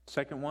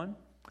 Second one,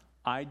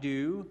 I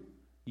do,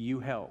 you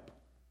help.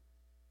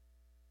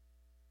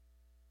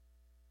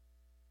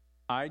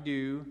 I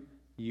do,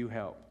 you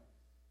help.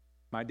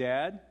 My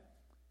dad,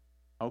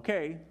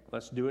 okay,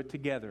 let's do it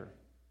together.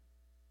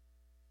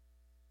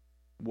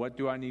 What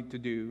do I need to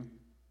do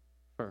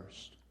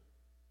first?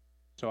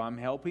 So I'm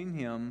helping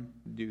him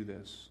do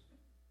this.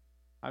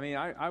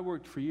 I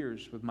worked for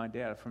years with my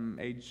dad from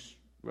age,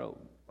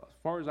 as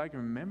far as I can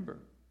remember.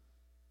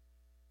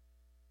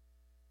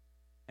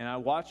 And I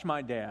watched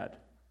my dad,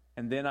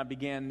 and then I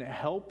began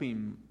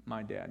helping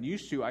my dad. I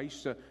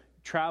used to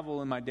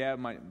travel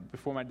in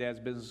before my dad's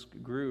business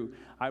grew.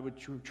 I would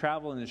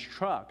travel in his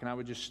truck, and I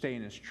would just stay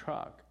in his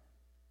truck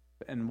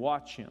and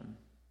watch him.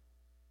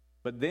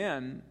 But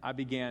then I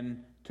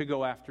began to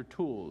go after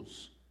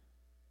tools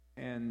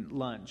and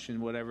lunch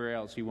and whatever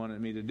else he wanted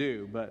me to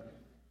do.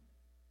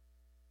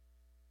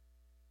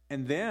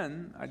 And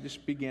then I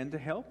just began to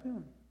help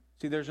him.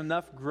 See, there's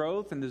enough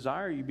growth and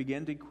desire, you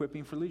begin to equip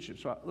him for leadership.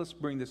 So let's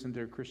bring this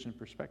into a Christian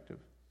perspective.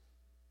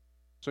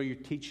 So you're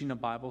teaching a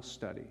Bible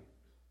study.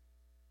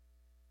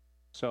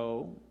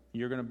 So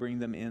you're going to bring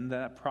them in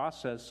that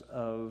process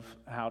of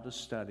how to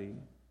study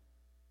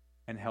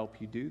and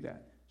help you do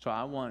that. So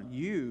I want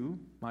you,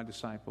 my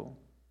disciple,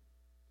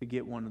 to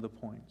get one of the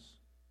points.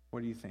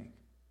 What do you think?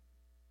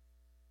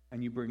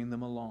 And you bringing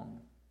them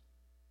along.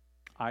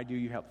 I do,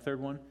 you help. Third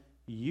one,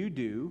 you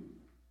do,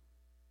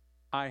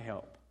 I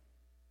help.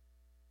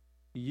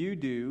 You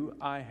do,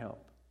 I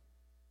help.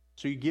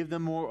 So you give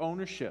them more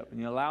ownership and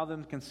you allow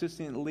them to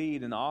consistently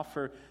lead and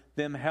offer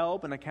them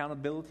help and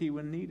accountability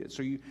when needed.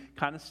 So you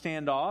kind of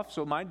stand off.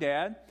 So my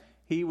dad,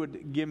 he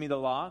would give me the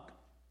lock.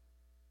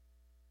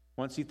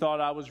 Once he thought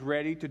I was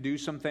ready to do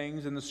some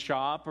things in the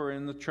shop or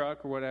in the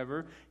truck or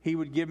whatever, he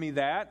would give me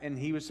that and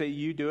he would say,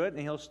 you do it, and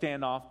he'll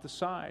stand off the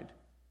side.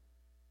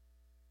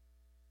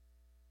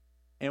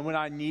 And when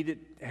I needed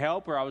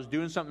help or I was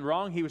doing something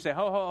wrong, he would say,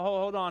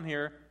 hold on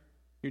here.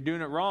 You're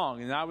doing it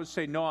wrong. And I would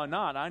say, no, I'm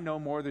not. I know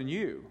more than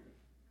you.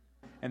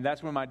 And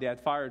that's when my dad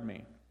fired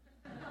me.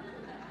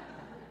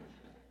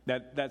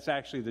 That's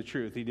actually the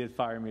truth. He did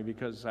fire me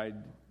because I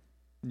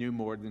knew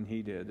more than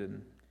he did.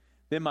 And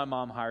then my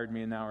mom hired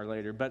me an hour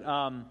later. But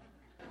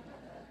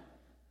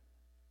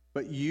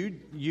you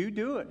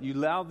do it. You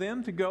allow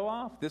them to go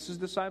off. This is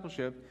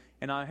discipleship,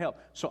 and I help.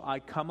 So I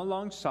come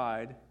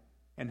alongside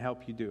and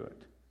help you do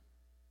it.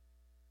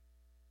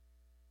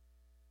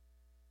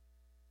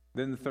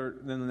 Then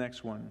the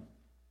next one.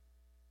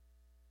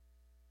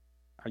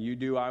 You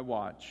do, I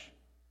watch.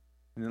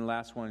 And then the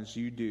last one is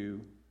you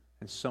do,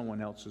 and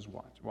someone else's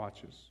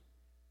watches.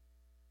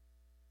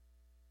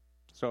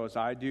 So it's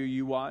I do,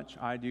 you watch.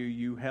 I do,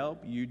 you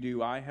help. You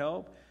do, I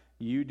help.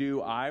 You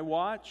do, I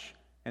watch.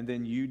 And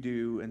then you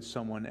do, and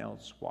someone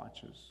else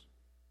watches.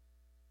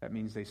 That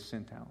means they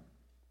sent out.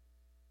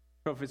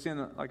 So if it's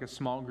in like a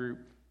small group,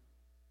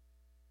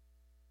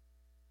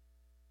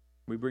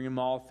 we bring them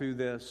all through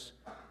this.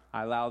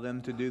 I allow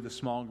them to do the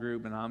small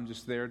group, and I'm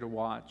just there to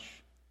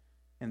watch.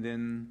 And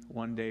then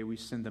one day we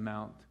send them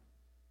out.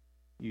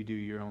 You do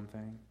your own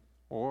thing.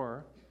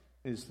 Or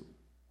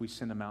we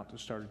send them out to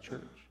start a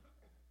church.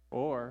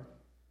 Or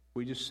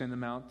we just send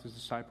them out to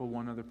disciple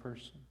one other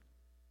person.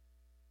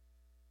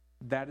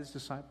 That is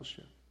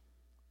discipleship.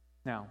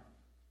 Now,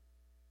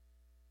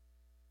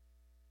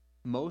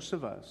 most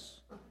of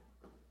us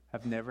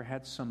have never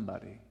had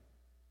somebody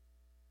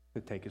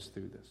to take us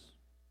through this.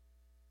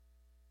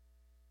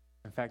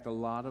 In fact, a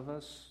lot of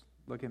us,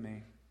 look at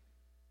me,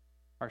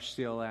 are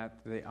still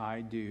at the I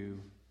do,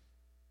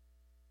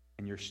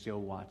 and you're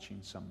still watching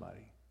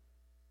somebody.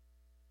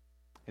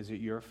 Is it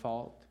your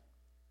fault?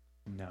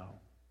 No.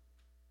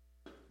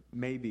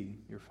 Maybe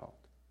your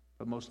fault.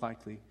 But most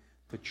likely,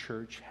 the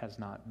church has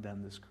not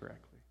done this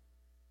correctly.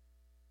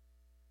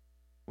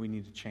 We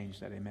need to change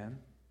that, amen?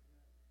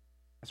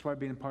 That's why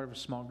being part of a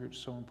small group is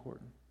so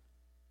important.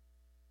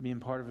 Being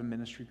part of a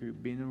ministry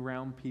group, being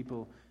around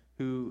people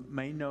who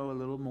may know a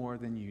little more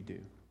than you do.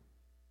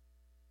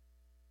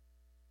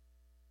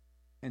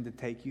 And to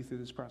take you through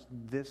this process.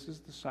 This is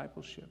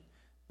discipleship.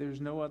 There's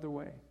no other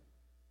way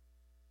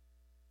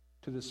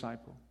to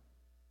disciple.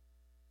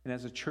 And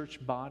as a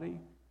church body,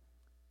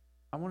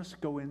 I want us to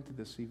go into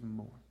this even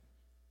more.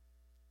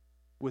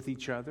 With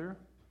each other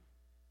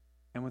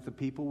and with the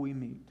people we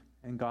meet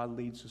and God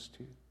leads us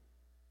to.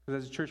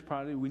 Because as a church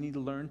body, we need to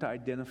learn to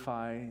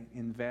identify,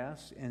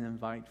 invest, and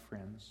invite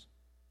friends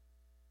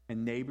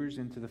and neighbors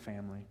into the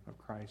family of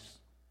Christ.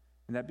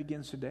 And that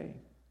begins today.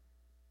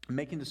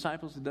 Making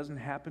disciples, it doesn't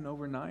happen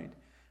overnight,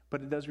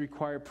 but it does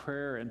require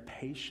prayer and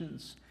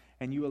patience.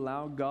 And you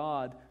allow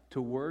God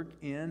to work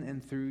in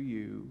and through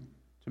you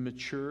to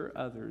mature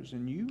others,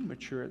 and you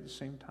mature at the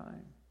same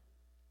time.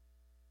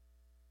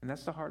 And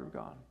that's the heart of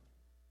God,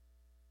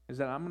 is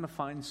that I'm going to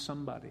find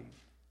somebody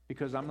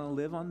because I'm going to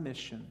live on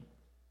mission.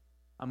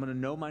 I'm going to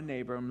know my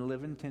neighbor. I'm going to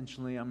live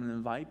intentionally. I'm going to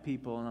invite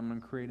people, and I'm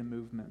going to create a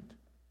movement,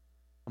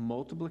 a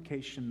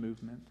multiplication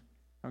movement.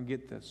 Now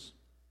get this.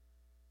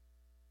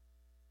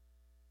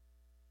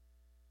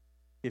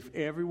 If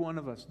every one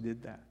of us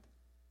did that,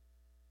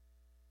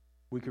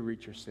 we could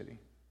reach our city.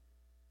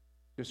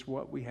 Just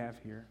what we have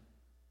here.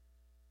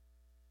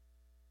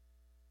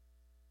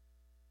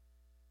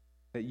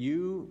 That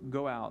you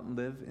go out and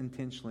live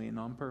intentionally and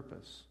on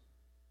purpose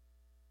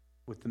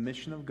with the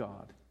mission of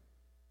God.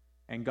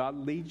 And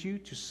God leads you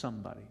to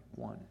somebody,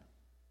 one.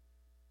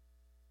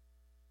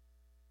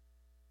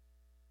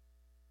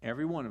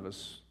 Every one of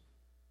us,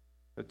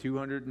 the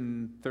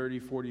 230,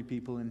 40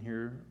 people in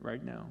here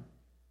right now,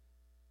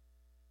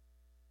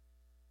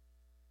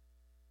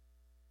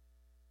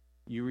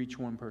 you reach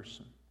one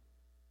person.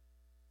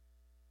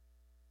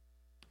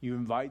 You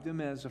invite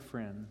them as a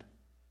friend,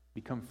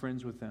 become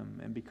friends with them,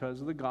 and because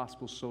of the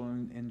gospel so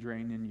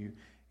ingrained in you,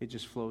 it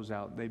just flows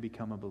out. They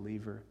become a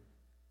believer,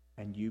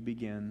 and you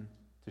begin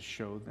to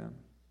show them,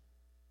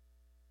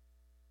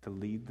 to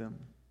lead them,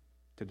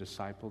 to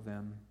disciple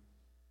them.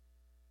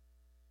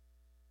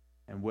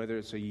 And whether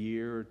it's a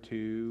year or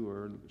two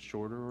or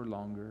shorter or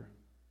longer,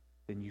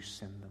 then you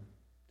send them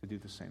to do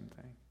the same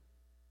thing.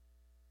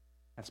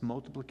 That's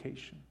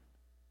multiplication.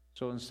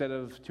 So instead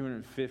of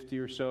 250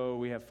 or so,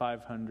 we have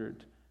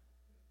 500.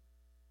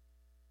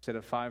 Instead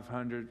of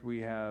 500, we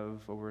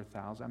have over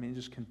 1,000. I mean, it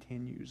just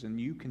continues, and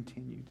you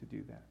continue to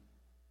do that.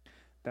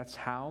 That's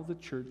how the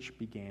church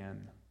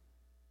began.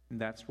 And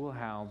that's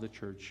how the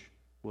church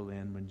will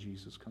end when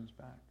Jesus comes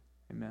back.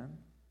 Amen?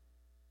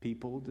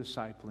 People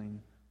discipling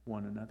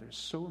one another. It's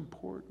so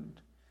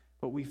important,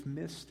 but we've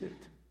missed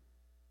it.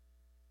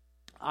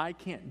 I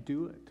can't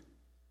do it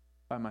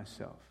by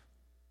myself.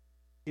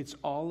 It's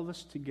all of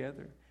us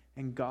together.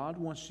 And God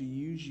wants to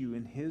use you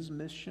in His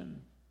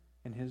mission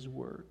and His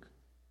work.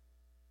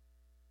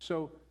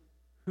 So,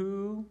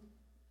 who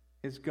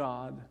is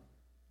God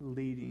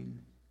leading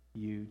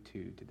you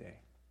to today?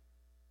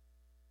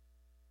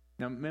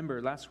 Now,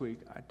 remember, last week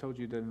I told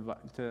you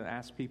to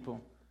ask people,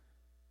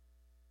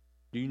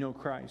 do you know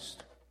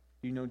Christ?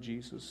 Do you know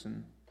Jesus?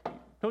 And I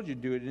told you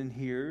to do it in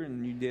here,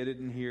 and you did it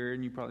in here,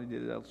 and you probably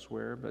did it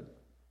elsewhere.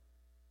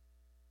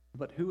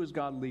 But who is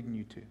God leading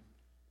you to?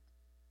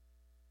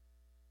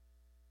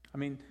 I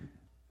mean,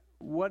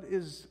 what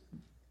is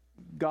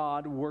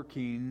God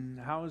working?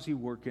 How is He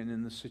working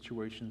in the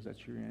situations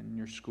that you're in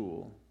your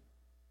school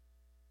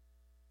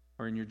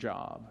or in your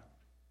job?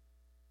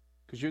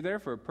 Because you're there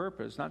for a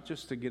purpose, not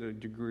just to get a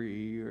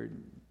degree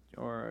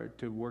or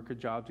to work a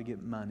job to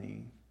get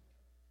money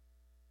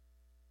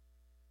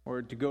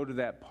or to go to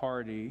that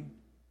party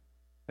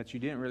that you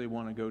didn't really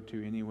want to go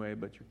to anyway,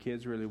 but your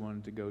kids really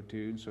wanted to go to,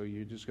 and so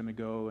you're just going to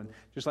go, and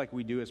just like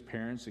we do as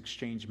parents,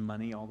 exchange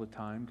money all the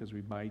time because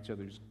we buy each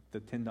other's the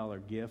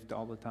 $10 gift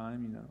all the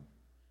time, you know.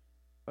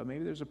 But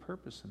maybe there's a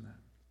purpose in that.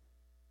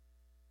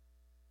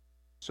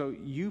 So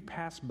you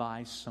pass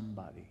by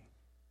somebody.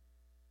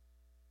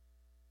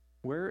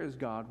 Where is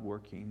God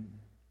working?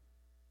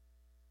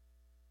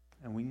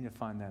 And we need to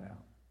find that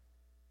out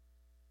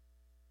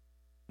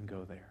and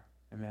go there.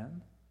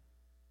 Amen?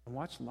 And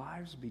watch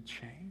lives be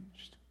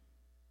changed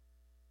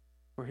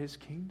for His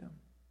kingdom.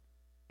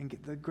 And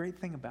the great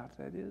thing about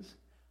that is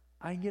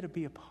I get to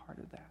be a part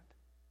of that.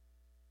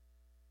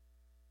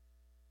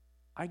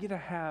 I get to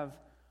have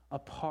a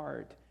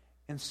part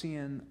in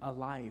seeing a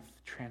life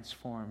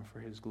transform for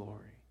His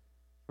glory,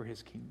 for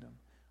His kingdom.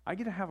 I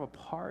get to have a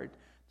part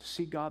to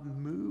see God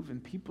move in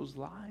people's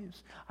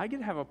lives. I get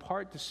to have a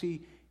part to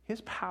see His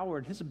power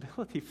and His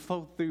ability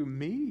flow through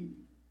me.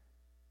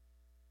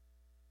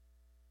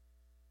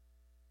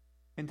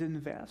 And to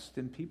invest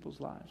in people's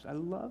lives. I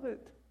love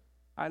it.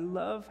 I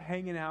love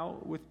hanging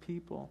out with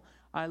people.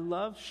 I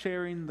love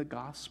sharing the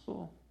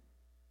gospel.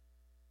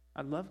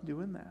 I love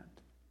doing that.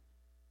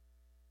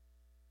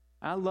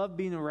 I love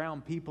being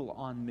around people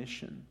on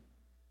mission.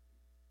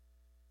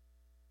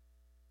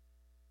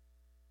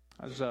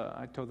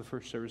 I told the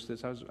first service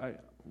this. I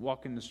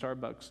walk into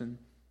Starbucks and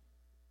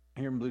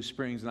here in Blue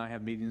Springs, and I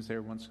have meetings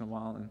there once in a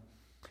while,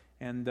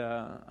 and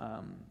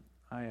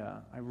I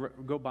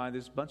go by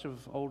this bunch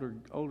of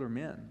older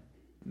men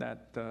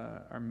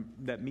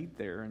that meet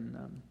there,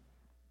 and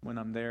when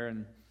I'm there,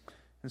 and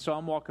so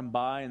I'm walking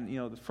by,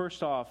 and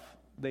first off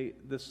they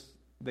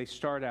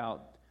start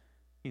out,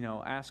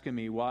 asking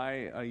me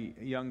why a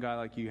young guy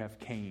like you have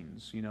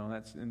canes,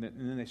 and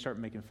then they start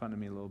making fun of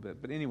me a little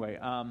bit. But anyway,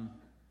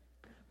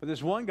 but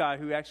this one guy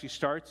who actually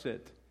starts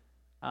it,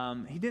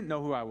 he didn't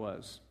know who I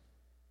was,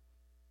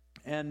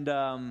 and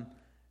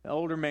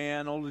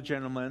older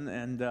gentleman,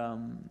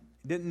 and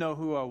didn't know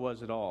who I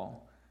was at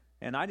all.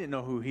 And I didn't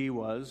know who he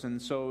was.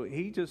 And so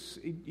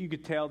you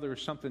could tell there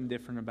was something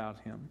different about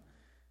him.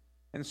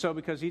 And so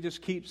because he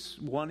just keeps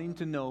wanting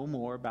to know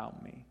more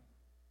about me,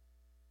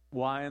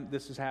 why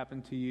this has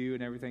happened to you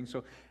and everything.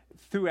 So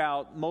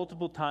throughout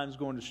multiple times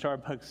going to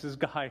Starbucks, this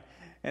guy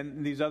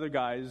and the other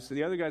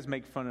guys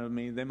make fun of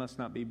me. They must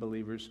not be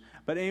believers.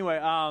 But anyway,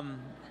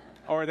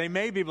 or they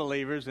may be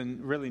believers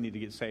and really need to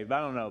get saved.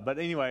 I don't know. But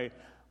anyway,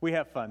 we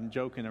have fun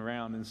joking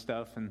around and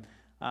stuff. And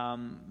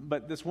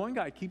but this one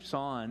guy keeps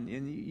on,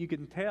 and you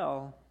can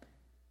tell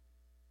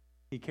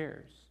he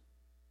cares.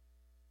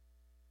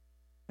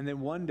 And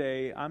then one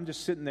day, I'm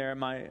just sitting there.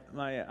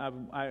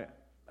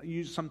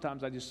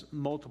 Sometimes I just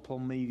multiple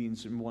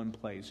meetings in one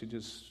place. It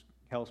just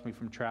helps me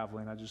from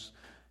traveling. I just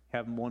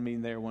have one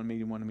meeting there, one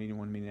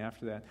meeting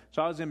after that.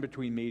 So I was in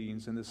between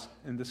meetings, and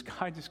this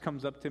guy just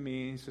comes up to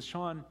me and he says,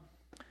 "Sean,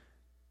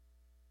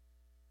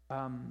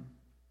 can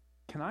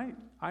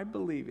I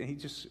believe?" And he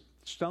just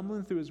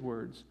stumbling through his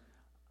words.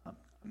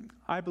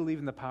 "I believe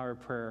in the power of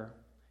prayer,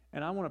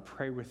 and I want to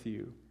pray with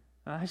you."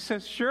 And I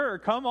said, "Sure,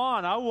 come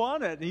on, I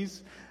want it." And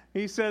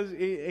he says,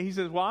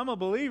 "Well, I'm a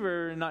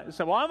believer." And I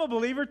said, "Well, I'm a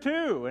believer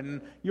too."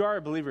 "And you are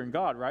a believer in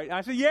God, right?" And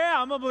I said,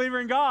 "Yeah, I'm a believer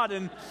in God."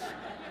 And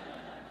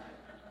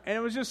it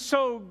was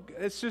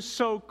it's just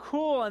so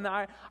cool. And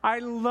I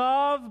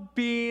love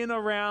being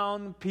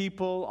around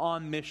people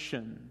on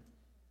mission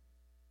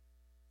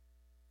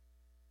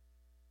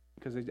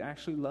because they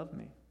actually love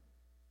me.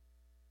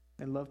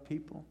 They love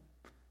people.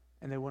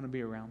 And they want to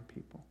be around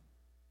people.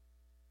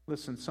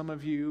 Listen, some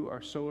of you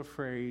are so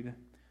afraid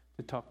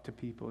to talk to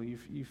people.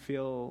 You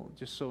feel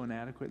just so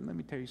inadequate. And let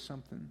me tell you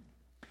something.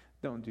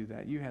 Don't do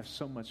that. You have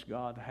so much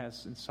God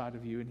has inside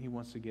of you, and He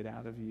wants to get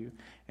out of you.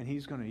 And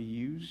He's going to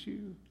use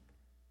you.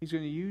 He's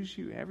going to use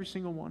you, every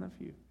single one of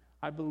you.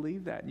 I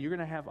believe that. And you're going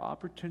to have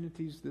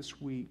opportunities this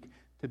week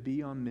to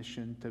be on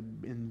mission, to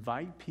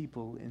invite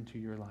people into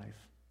your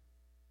life.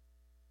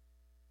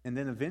 And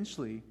then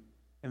eventually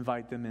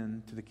invite them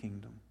into the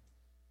kingdom.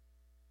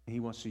 He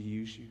wants to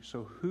use you.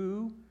 So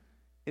who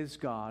has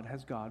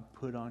God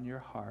put on your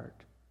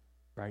heart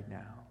right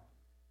now?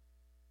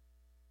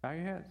 Bow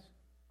your heads.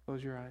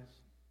 Close your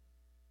eyes.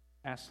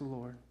 Ask the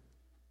Lord.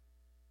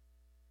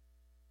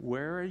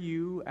 Where are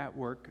you at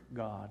work,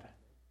 God?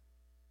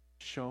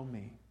 Show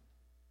me.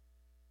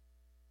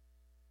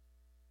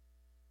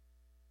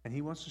 And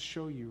He wants to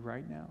show you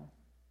right now.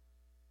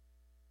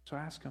 So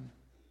ask Him,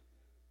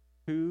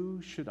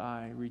 who should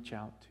I reach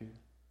out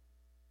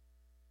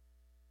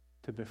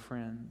to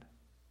befriend,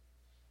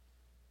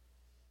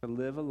 to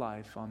live a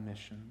life on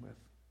mission with?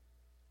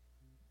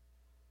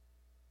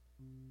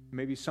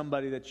 Maybe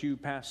somebody that you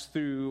pass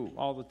through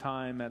all the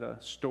time at a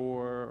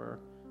store, or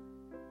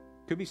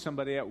it could be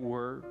somebody at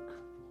work.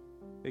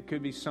 It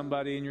could be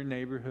somebody in your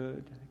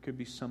neighborhood. It could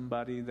be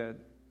somebody that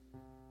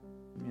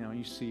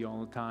you see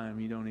all the time.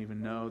 You don't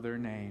even know their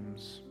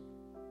names.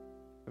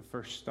 The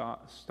first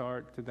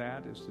start to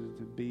that is to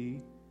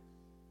be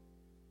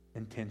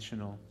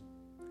intentional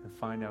and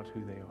find out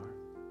who they are.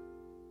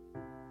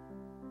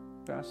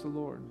 Ask the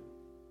Lord.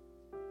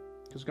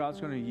 Because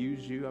God's going to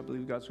use you. I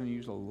believe God's going to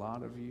use a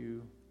lot of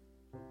you.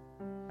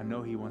 I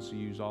know He wants to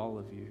use all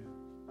of you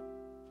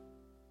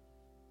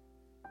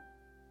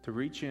to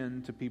reach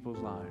into people's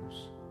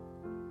lives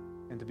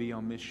and to be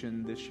on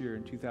mission this year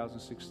in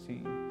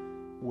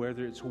 2016.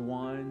 Whether it's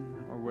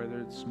one or whether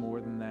it's more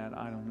than that,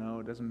 I don't know.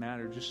 It doesn't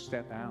matter. Just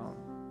step out.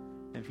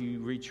 And if you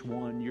reach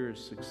one, you're a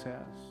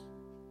success.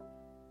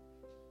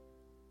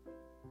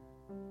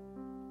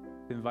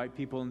 Invite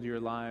people into your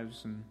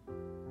lives and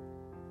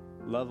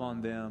love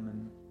on them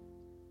and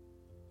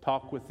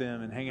talk with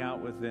them and hang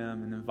out with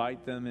them and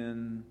invite them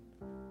in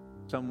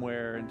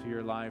somewhere into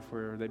your life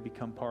where they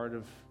become part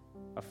of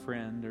a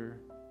friend,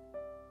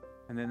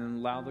 and then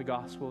allow the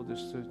gospel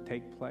just to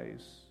take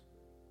place.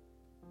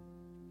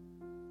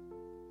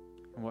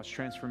 And watch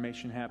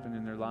transformation happen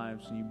in their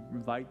lives. And you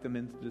invite them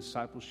into the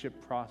discipleship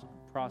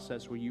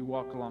process where you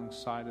walk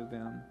alongside of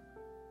them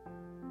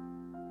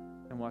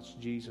and watch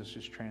Jesus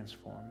just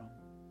transform them.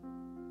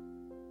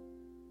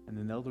 And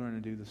then they'll learn to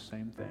do the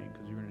same thing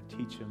because you're going to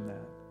teach them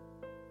that.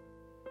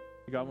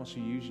 God wants to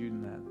use you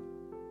in that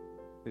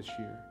this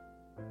year.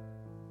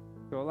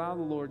 So allow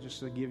the Lord just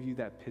to give you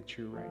that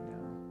picture right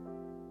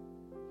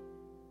now.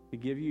 To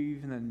give you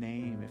even a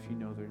name if you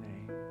know their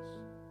names.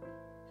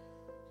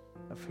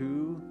 Of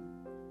who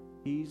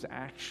He's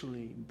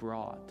actually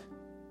brought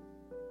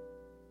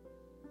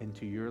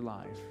into your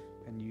life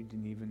and you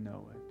didn't even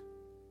know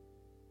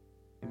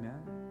it.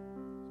 Amen?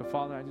 So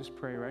Father, I just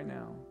pray right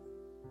now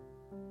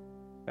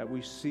that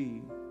we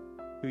see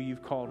who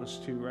You've called us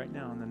to right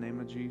now in the name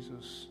of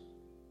Jesus.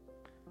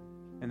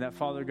 And that,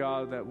 Father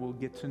God, that we'll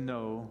get to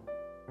know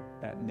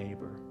that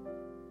neighbor,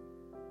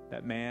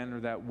 that man or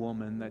that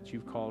woman that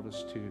You've called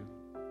us to.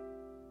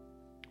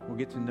 We'll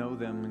get to know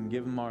them and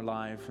give them our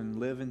life and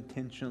live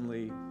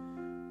intentionally.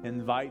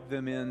 Invite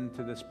them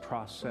into this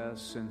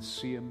process and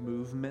see a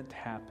movement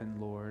happen,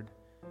 Lord,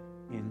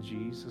 in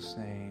Jesus'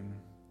 name.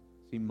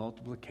 See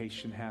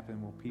multiplication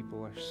happen where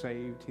people are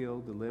saved,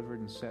 healed, delivered,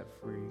 and set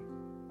free.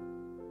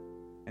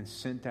 And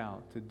sent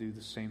out to do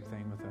the same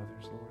thing with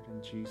others, Lord,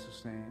 in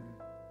Jesus' name.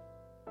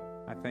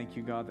 I thank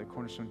You, God, that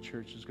Cornerstone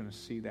Church is going to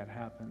see that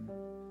happen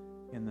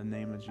in the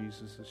name of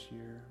Jesus this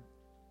year.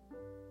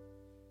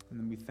 And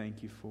then we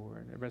thank You for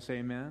it. Everybody say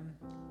amen.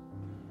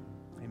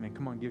 Amen.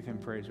 Come on, give Him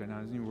praise right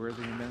now. Isn't He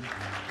worthy? Amen.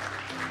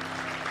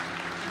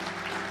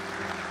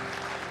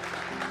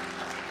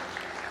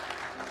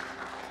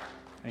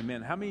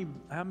 Amen.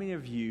 How many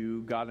of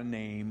you got a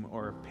name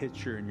or a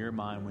picture in your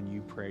mind when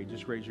you prayed?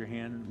 Just raise your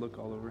hand and look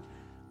all over.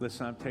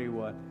 Listen, I'll tell you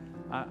what.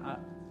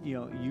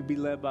 You be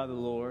led by the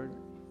Lord.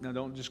 Now,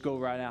 don't just go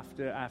right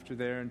after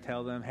there and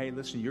tell them, hey,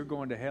 listen, you're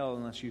going to hell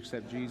unless you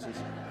accept Jesus.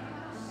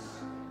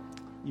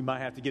 You might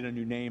have to get a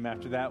new name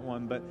after that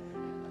one, but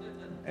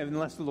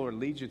unless the Lord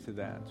leads you to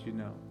that,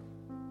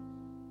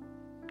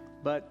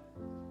 But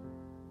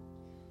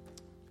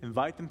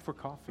invite them for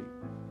coffee.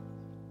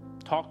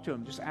 Talk to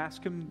them. Just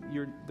ask them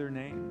their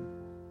name.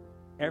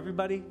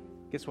 Everybody,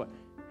 guess what,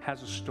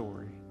 has a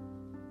story.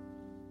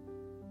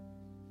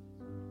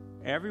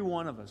 Every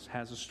one of us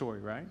has a story,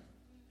 right?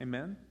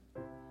 Amen?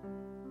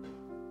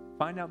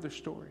 Find out their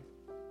story.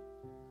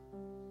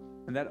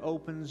 And that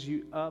opens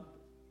you up,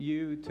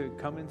 to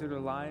come into their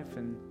life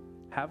and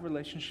have a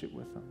relationship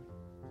with them.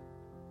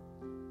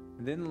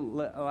 And then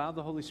allow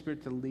the Holy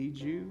Spirit to lead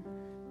you.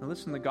 And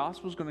listen, the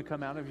gospel is going to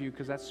come out of you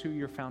because that's who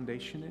your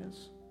foundation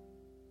is.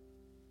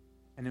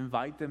 And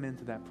invite them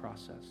into that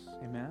process.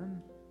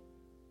 Amen?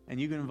 And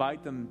you can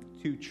invite them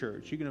to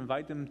church. You can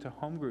invite them to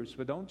home groups,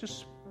 but don't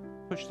just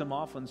push them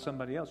off on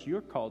somebody else.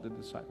 You're called to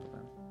disciple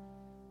them.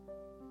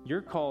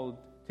 You're called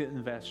to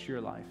invest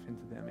your life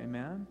into them.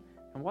 Amen?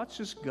 And watch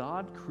this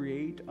God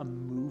create a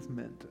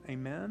movement,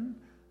 amen,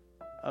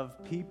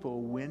 of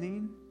people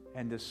winning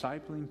and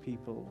discipling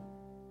people,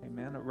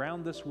 amen,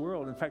 around this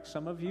world. In fact,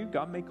 some of you,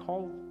 God may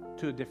call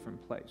to a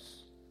different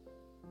place.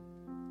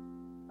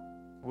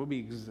 We'll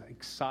be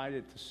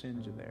excited to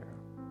send you there,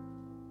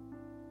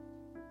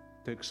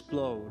 to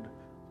explode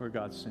where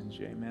God sends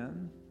you,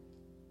 amen.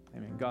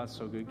 Amen. God's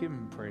so good. Give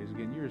him praise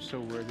again. You're so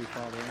worthy,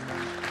 Father.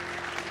 Amen.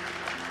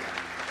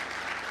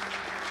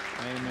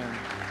 Amen.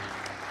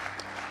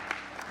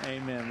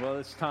 Amen. Well,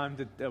 it's time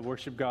to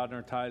worship God in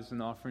our tithes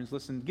and offerings.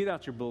 Listen, get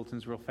out your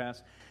bulletins real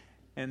fast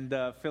and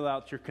fill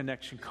out your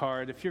connection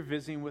card. If you're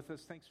visiting with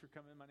us, thanks for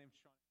coming. My name's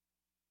Sean.